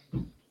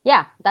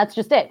 Yeah, that's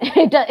just it.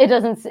 It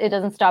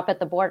doesn't stop at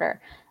the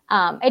border.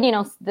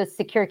 And, the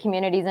Secure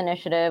Communities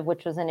Initiative,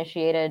 which was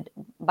initiated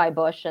by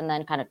Bush and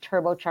then kind of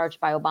turbocharged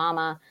by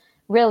Obama,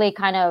 really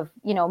kind of,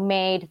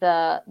 made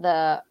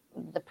the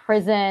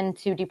prison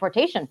to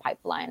deportation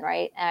pipeline,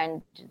 right?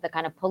 And the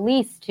kind of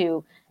police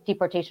to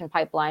deportation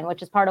pipeline,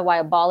 which is part of why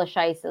Abolish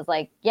ICE is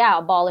like,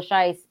 abolish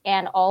ICE.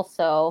 And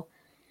also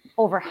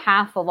over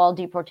half of all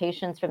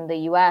deportations from the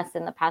U.S.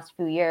 in the past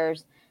few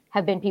years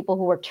have been people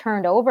who were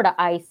turned over to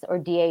ICE or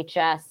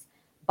DHS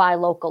by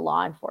local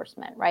law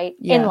enforcement, right?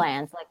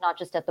 Inland, like not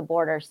just at the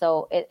border.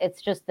 So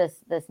it's just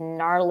this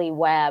gnarly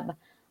web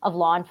of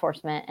law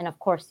enforcement. And of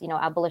course,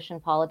 abolition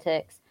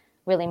politics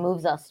really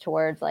moves us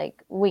towards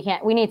like, we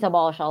need to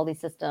abolish all these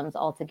systems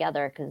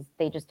altogether because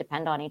they just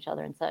depend on each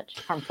other in such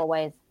harmful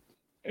ways.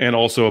 And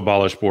also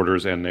abolish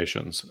borders and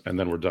nations. And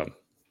then we're done.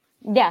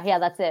 Yeah,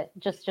 that's it.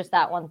 Just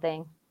that one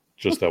thing.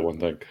 Just that one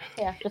thing.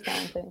 Yeah, just that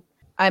one thing.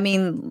 I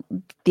mean,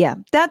 yeah,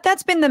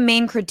 that's been the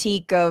main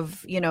critique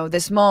of,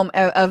 this moment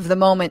of the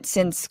moment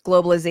since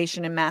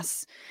globalization and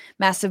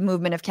massive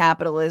movement of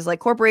capital is like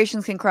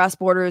corporations can cross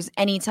borders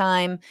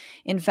anytime.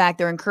 In fact,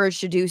 they're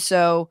encouraged to do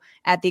so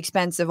at the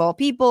expense of all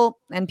people,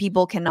 and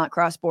people cannot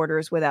cross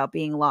borders without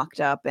being locked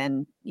up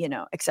and,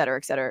 et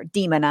cetera,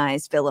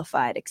 demonized,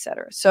 vilified, et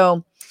cetera.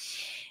 So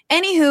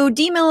anywho,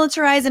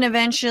 demilitarize and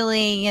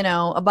eventually,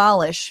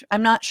 abolish.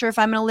 I'm not sure if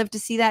I'm going to live to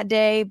see that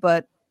day,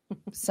 but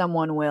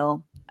someone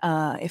will.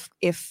 If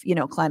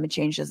climate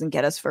change doesn't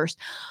get us first.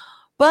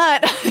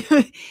 But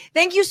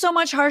thank you so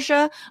much,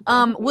 Harsha.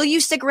 Will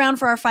you stick around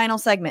for our final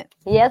segment?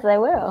 Yes, I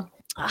will.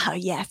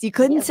 Yes, you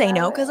couldn't say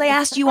no because I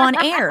asked you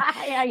on air.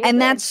 Yeah, and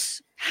did.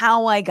 That's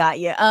how I got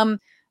you. Oh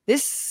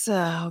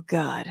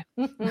God.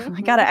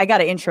 I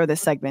gotta intro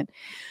this segment.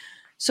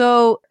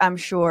 So I'm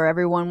sure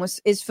everyone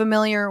is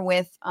familiar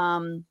with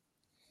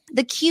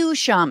the Q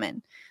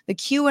shaman, the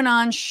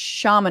QAnon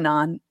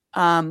shamanon,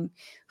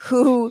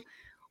 who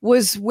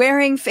was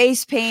wearing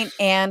face paint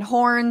and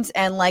horns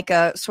and like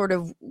a sort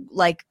of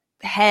like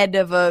head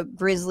of a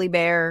grizzly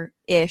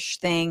bear-ish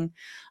thing,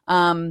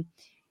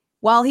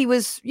 while he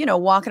was,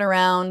 walking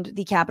around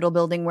the Capitol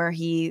building where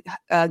he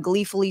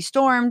gleefully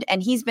stormed,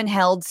 and he's been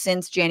held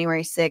since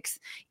January 6th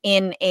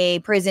in a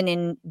prison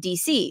in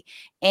DC.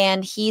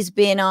 And he's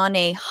been on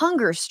a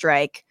hunger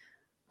strike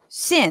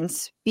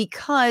since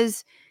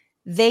because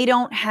they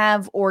don't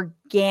have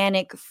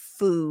organic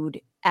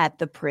food at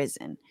the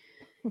prison.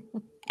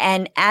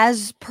 And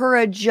as per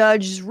a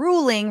judge's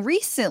ruling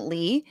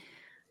recently,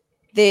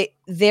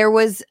 there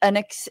was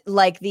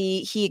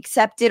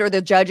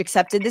the judge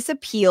accepted this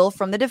appeal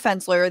from the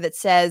defense lawyer that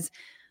says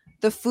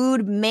the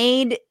food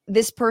made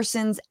this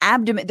person's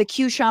abdomen, the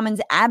Q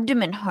shaman's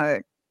abdomen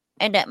hurt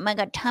and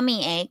a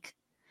tummy ache.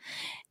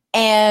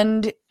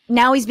 And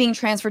now he's being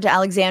transferred to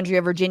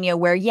Alexandria, Virginia,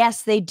 where,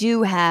 yes, they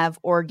do have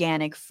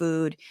organic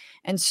food.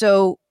 And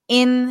so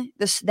in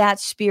that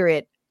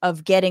spirit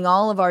of getting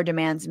all of our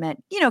demands met,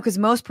 because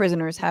most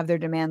prisoners have their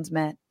demands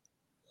met.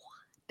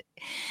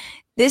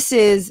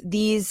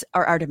 These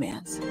are our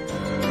demands.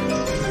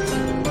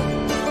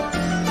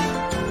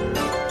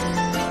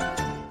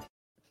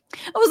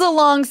 It was a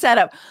long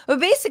setup,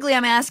 but basically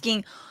I'm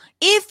asking,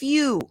 if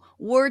you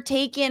were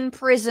taken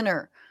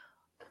prisoner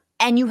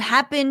and you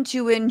happen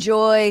to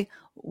enjoy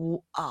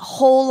a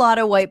whole lot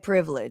of white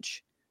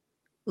privilege,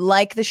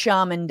 like the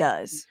shaman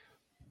does,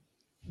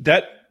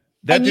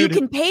 and you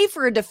can pay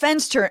for a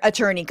defense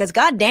attorney, because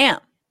goddamn,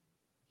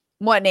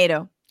 what,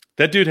 Nato?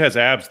 That dude has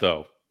abs,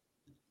 though.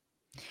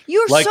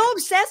 You're so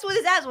obsessed with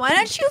his abs. Why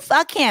don't you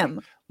fuck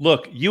him?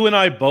 Look, you and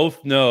I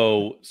both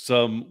know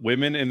some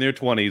women in their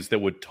 20s that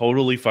would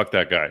totally fuck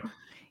that guy.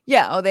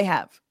 Yeah. Oh, they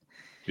have.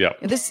 Yeah.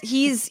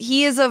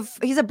 He's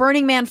a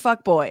Burning Man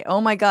fuckboy.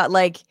 Oh my God.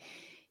 Like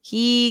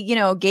he,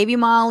 gave you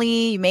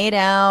Molly, you made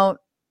out,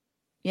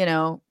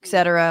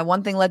 etc.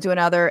 One thing led to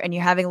another, and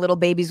you're having little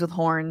babies with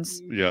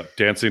horns. Yeah.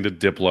 Dancing to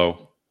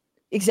Diplo.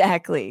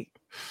 Exactly.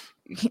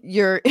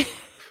 You're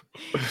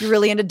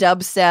really into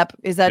dubstep.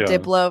 Is that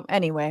Diplo?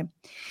 Anyway,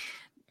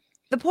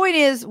 the point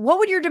is, what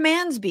would your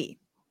demands be?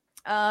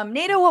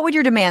 Nato, what would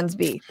your demands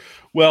be?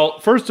 Well,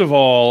 first of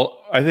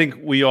all, I think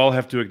we all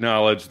have to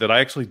acknowledge that I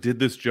actually did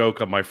this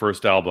joke on my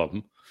first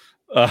album.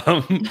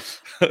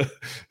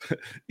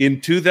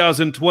 In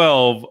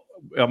 2012,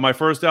 on my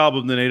first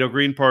album, The NATO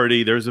Green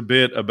Party, there's a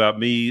bit about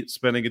me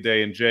spending a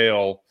day in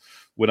jail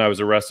when I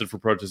was arrested for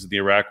protesting the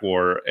Iraq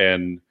War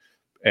and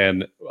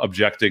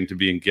objecting to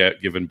being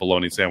given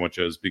bologna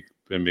sandwiches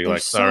and being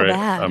like, sorry,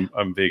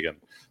 I'm vegan,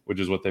 which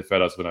is what they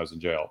fed us when I was in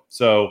jail.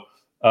 So,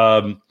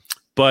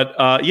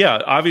 yeah,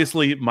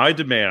 obviously my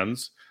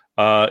demands,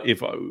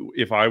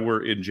 if I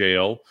were in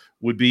jail,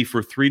 would be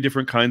for 3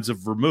 different kinds of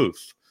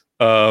vermouth,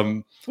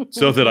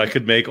 so that I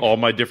could make all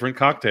my different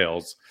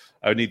cocktails.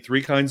 I would need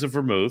 3 kinds of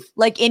vermouth,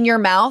 like in your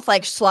mouth,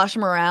 like slosh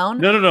them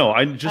around. No.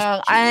 I just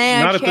not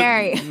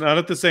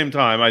at the same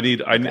time.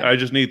 I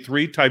just need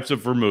 3 types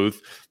of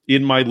vermouth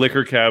in my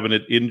liquor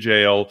cabinet in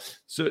jail.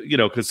 So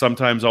because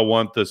sometimes I'll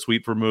want the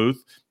sweet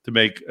vermouth to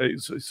make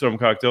some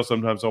cocktails.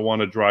 Sometimes I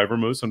want a dry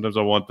vermouth. Sometimes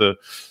I want the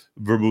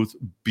vermouth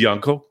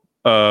bianco.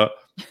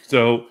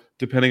 So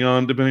depending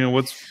on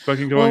what's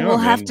fucking going on. We'll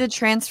have to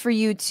transfer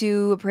you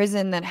to a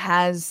prison that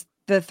has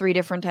the 3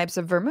 different types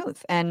of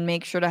vermouth, and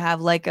make sure to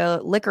have like a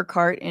liquor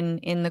cart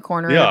in the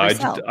corner of your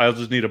cell. I'll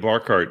just need a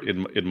bar cart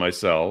in my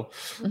cell.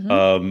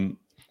 Mm-hmm.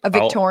 A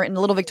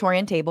little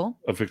Victorian table.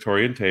 A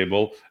Victorian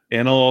table.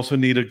 And I'll also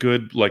need a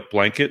good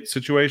blanket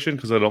situation,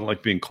 because I don't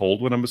like being cold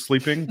when I'm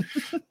sleeping.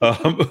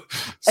 When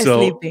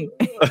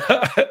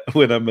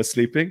I'm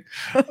sleeping,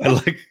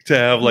 I like to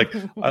have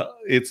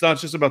it's not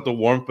just about the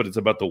warmth, but it's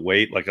about the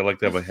weight. I like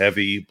to have a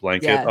heavy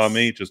blanket on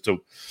me just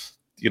to,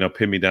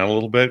 pin me down a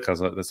little bit, because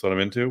that's what I'm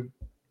into.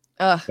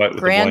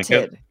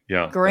 Granted.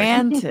 Yeah.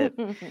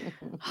 Granted.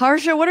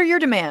 Harsha, what are your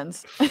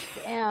demands?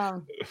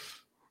 Damn.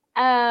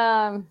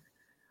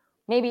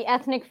 Maybe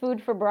ethnic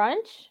food for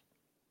brunch.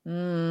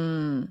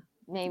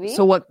 Maybe.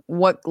 So what?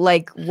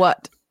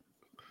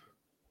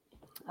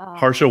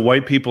 Harsha,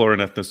 white people are an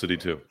ethnicity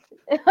too.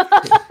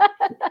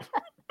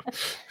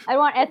 I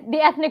want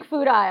the ethnic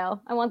food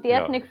aisle. I want the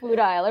ethnic food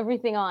aisle.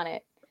 Everything on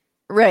it.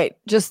 Right.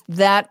 Just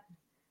that.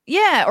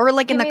 Yeah. Or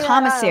like Give in me the that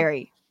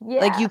commissary.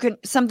 Yeah. Like you can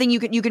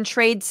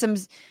trade some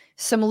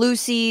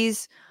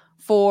loosies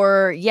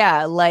for,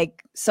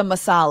 like some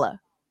masala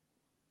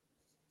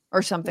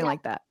or something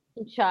like that.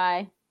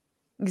 Chai.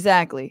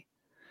 Exactly.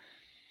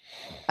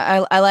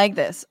 I like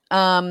this.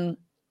 And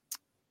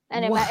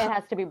it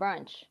has to be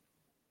brunch.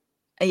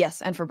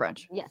 Yes. And for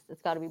brunch. Yes.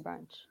 It's got to be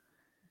brunch.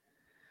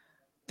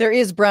 There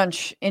is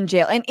brunch in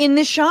jail, and in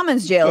this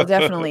shaman's jail, it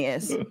definitely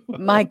is.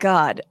 My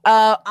God.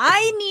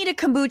 I need a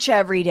kombucha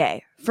every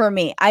day for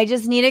me. I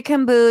just need a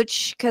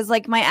kombucha because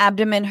like my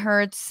abdomen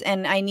hurts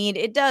and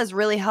it does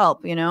really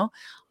help, you know?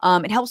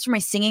 It helps for my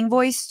singing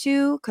voice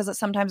too, because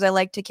sometimes I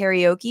like to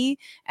karaoke.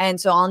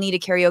 And so I'll need a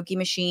karaoke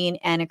machine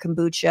and a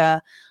kombucha.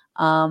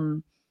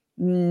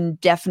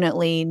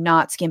 Definitely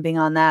not skimping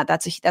on that.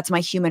 That's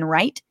my human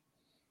right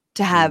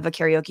to have a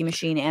karaoke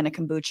machine and a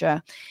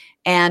kombucha.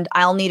 And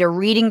I'll need a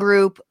reading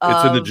group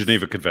It's in the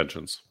Geneva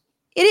Conventions.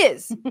 It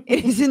is.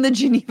 It is in the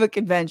Geneva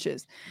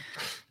Conventions.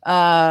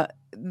 The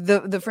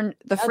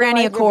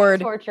Franny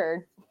Accord.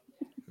 Tortured.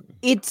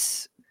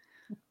 It's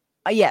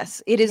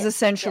yes. It is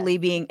essentially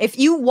being. If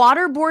you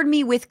waterboard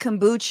me with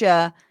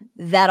kombucha,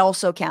 that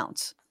also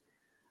counts.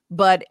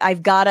 But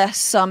I've gotta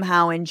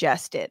somehow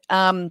ingest it.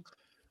 And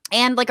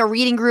like a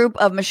reading group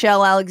of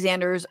Michelle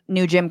Alexander's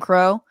New Jim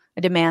Crow.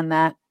 I demand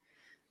that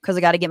because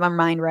I got to get my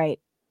mind right.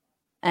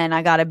 And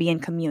I got to be in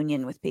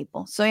communion with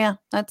people. So yeah,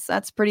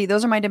 that's pretty,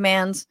 those are my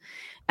demands.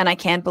 And I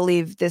can't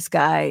believe this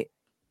guy.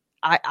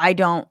 I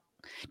don't,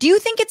 do you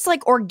think it's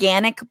like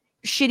organic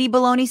shitty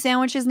bologna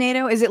sandwiches,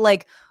 Nato? Is it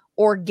like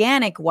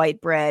organic white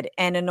bread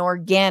and an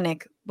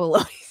organic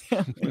bologna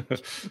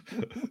sandwich?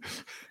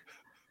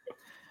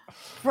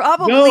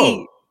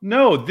 Probably.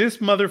 No, this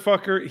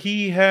motherfucker,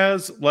 he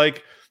has abs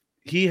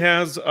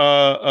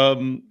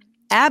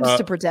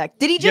to protect.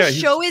 Did he just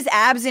show his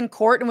abs in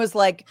court and was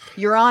like,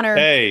 Your Honor,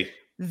 hey,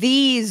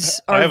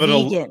 these are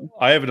vegan.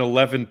 I have an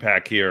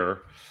 11-pack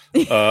here.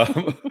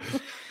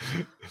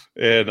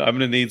 And I'm going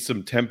to need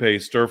some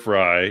tempeh stir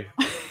fry.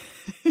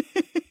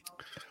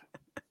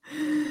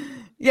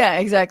 Yeah,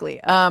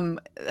 exactly. And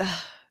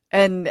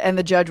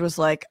the judge was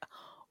like,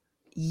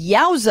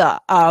 yowza,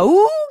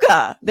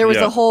 auga. There was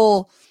a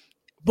whole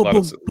boom,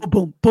 boom, boom,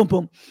 boom, boom,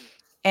 boom.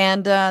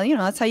 And,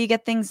 that's how you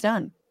get things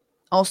done.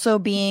 Also,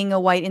 being a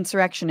white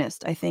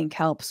insurrectionist, I think,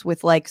 helps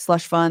with like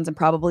slush funds and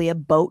probably a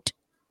boat.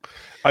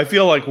 I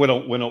feel like when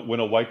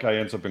a white guy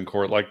ends up in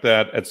court like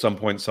that, at some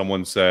point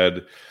someone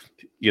said,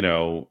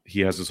 he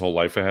has his whole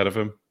life ahead of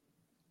him.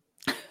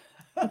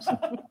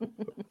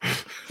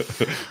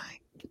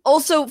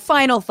 Also,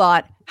 final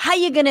thought: how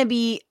you gonna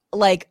be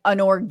like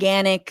an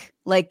organic,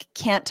 like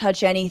can't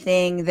touch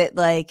anything that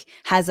like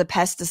has a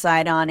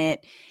pesticide on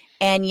it,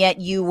 and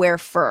yet you wear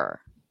fur?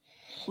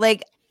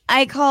 Like,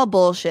 I call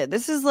bullshit.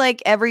 This is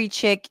like every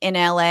chick in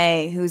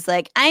LA who's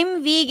like,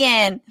 I'm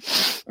vegan.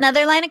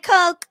 Another line of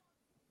Coke.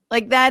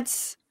 Like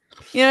that's,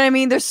 you know what I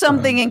mean? There's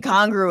something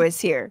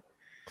incongruous here.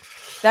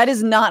 That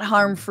is not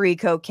harm-free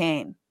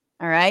cocaine.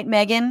 All right,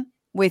 Megan,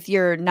 with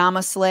your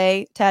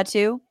Namaste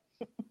tattoo.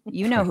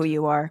 You know who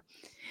you are.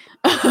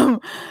 You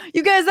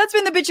guys, that's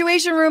been the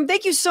Bitchuation Room.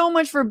 Thank you so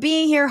much for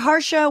being here.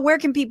 Harsha, where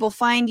can people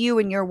find you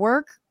and your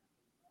work?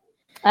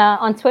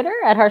 On Twitter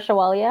at Harsha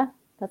Walia.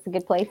 That's a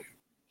good place.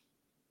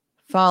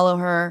 Follow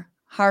her.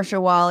 Harsha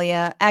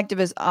Walia,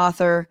 activist,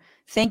 author.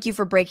 Thank you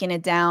for breaking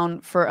it down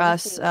for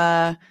us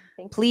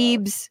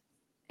plebes.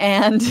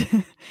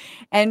 And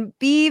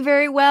be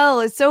very well.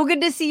 It's so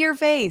good to see your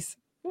face.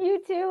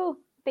 You too.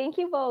 Thank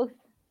you both.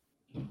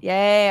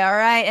 Yay. All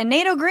right. And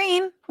Nato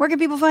Green, where can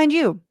people find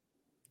you?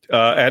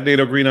 At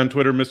Nato Green on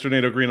Twitter, Mr.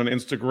 Nato Green on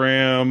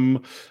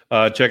Instagram.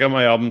 Check out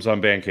my albums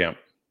on Bandcamp.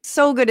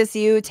 So good to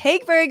see you.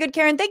 Take very good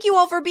care. And thank you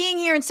all for being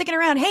here and sticking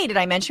around. Hey, did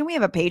I mention we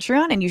have a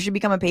Patreon and you should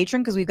become a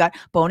patron because we've got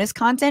bonus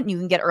content and you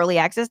can get early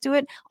access to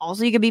it.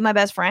 Also, you can be my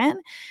best friend.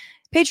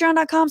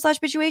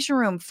 Patreon.com/Bitchuation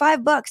Room.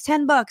 $5,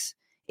 $10.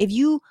 If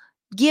you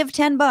give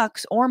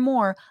 $10 or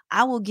more,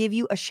 I will give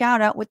you a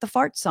shout out with the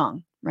fart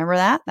song. Remember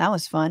that? That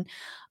was fun.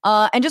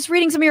 And just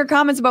reading some of your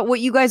comments about what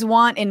you guys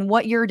want and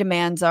what your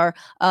demands are.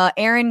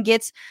 Aaron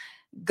gets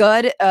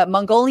good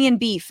Mongolian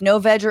beef, no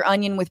veg or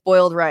onion with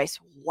boiled rice.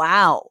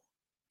 Wow.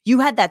 You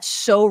had that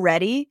so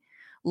ready.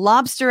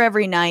 Lobster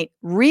every night.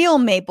 Real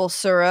maple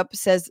syrup,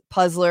 says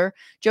Puzzler.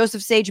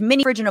 Joseph Sage,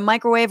 mini fridge in a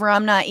microwave or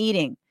I'm not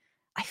eating.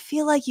 I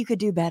feel like you could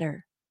do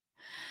better.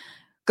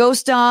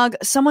 Ghost Dog,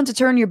 someone to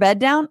turn your bed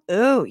down.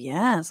 Oh,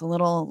 yes. A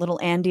little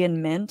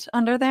Andean mint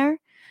under there.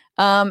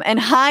 And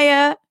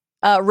Haya,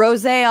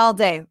 rosé all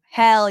day.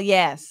 Hell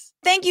yes.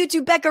 Thank you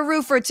to Becca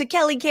Roofer, to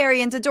Kelly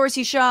Carey, and to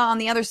Dorsey Shaw on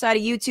the other side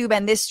of YouTube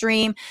and this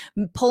stream,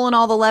 pulling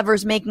all the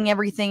levers, making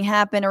everything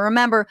happen. And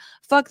remember,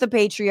 fuck the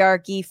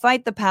patriarchy,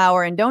 fight the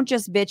power, and don't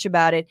just bitch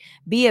about it,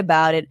 be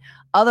about it.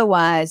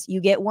 Otherwise,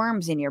 you get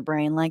worms in your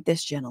brain like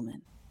this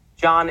gentleman.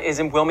 John is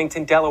in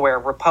Wilmington, Delaware,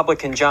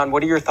 Republican. John,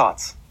 what are your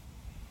thoughts?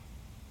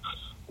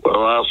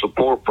 Well, I'll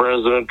support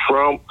President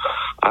Trump.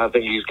 I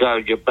think he's got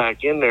to get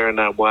back in there in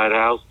that White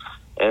House.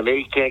 And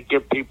he can't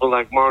get people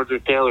like Marjorie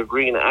Taylor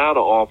Greene out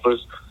of office.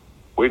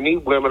 We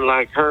need women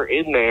like her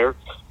in there.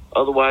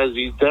 Otherwise,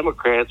 these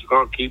Democrats are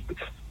going to keep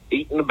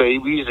eating the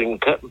babies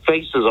and cutting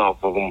faces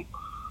off of them.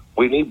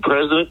 We need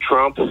President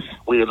Trump.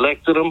 We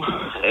elected him,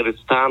 and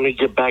it's time to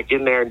get back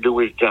in there and do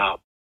his job.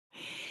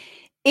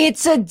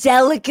 It's a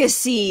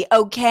delicacy,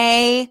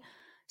 okay?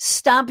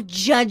 Stop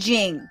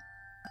judging.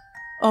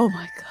 Oh,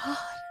 my God.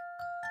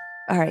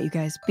 All right, you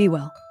guys, be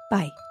well.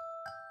 Bye.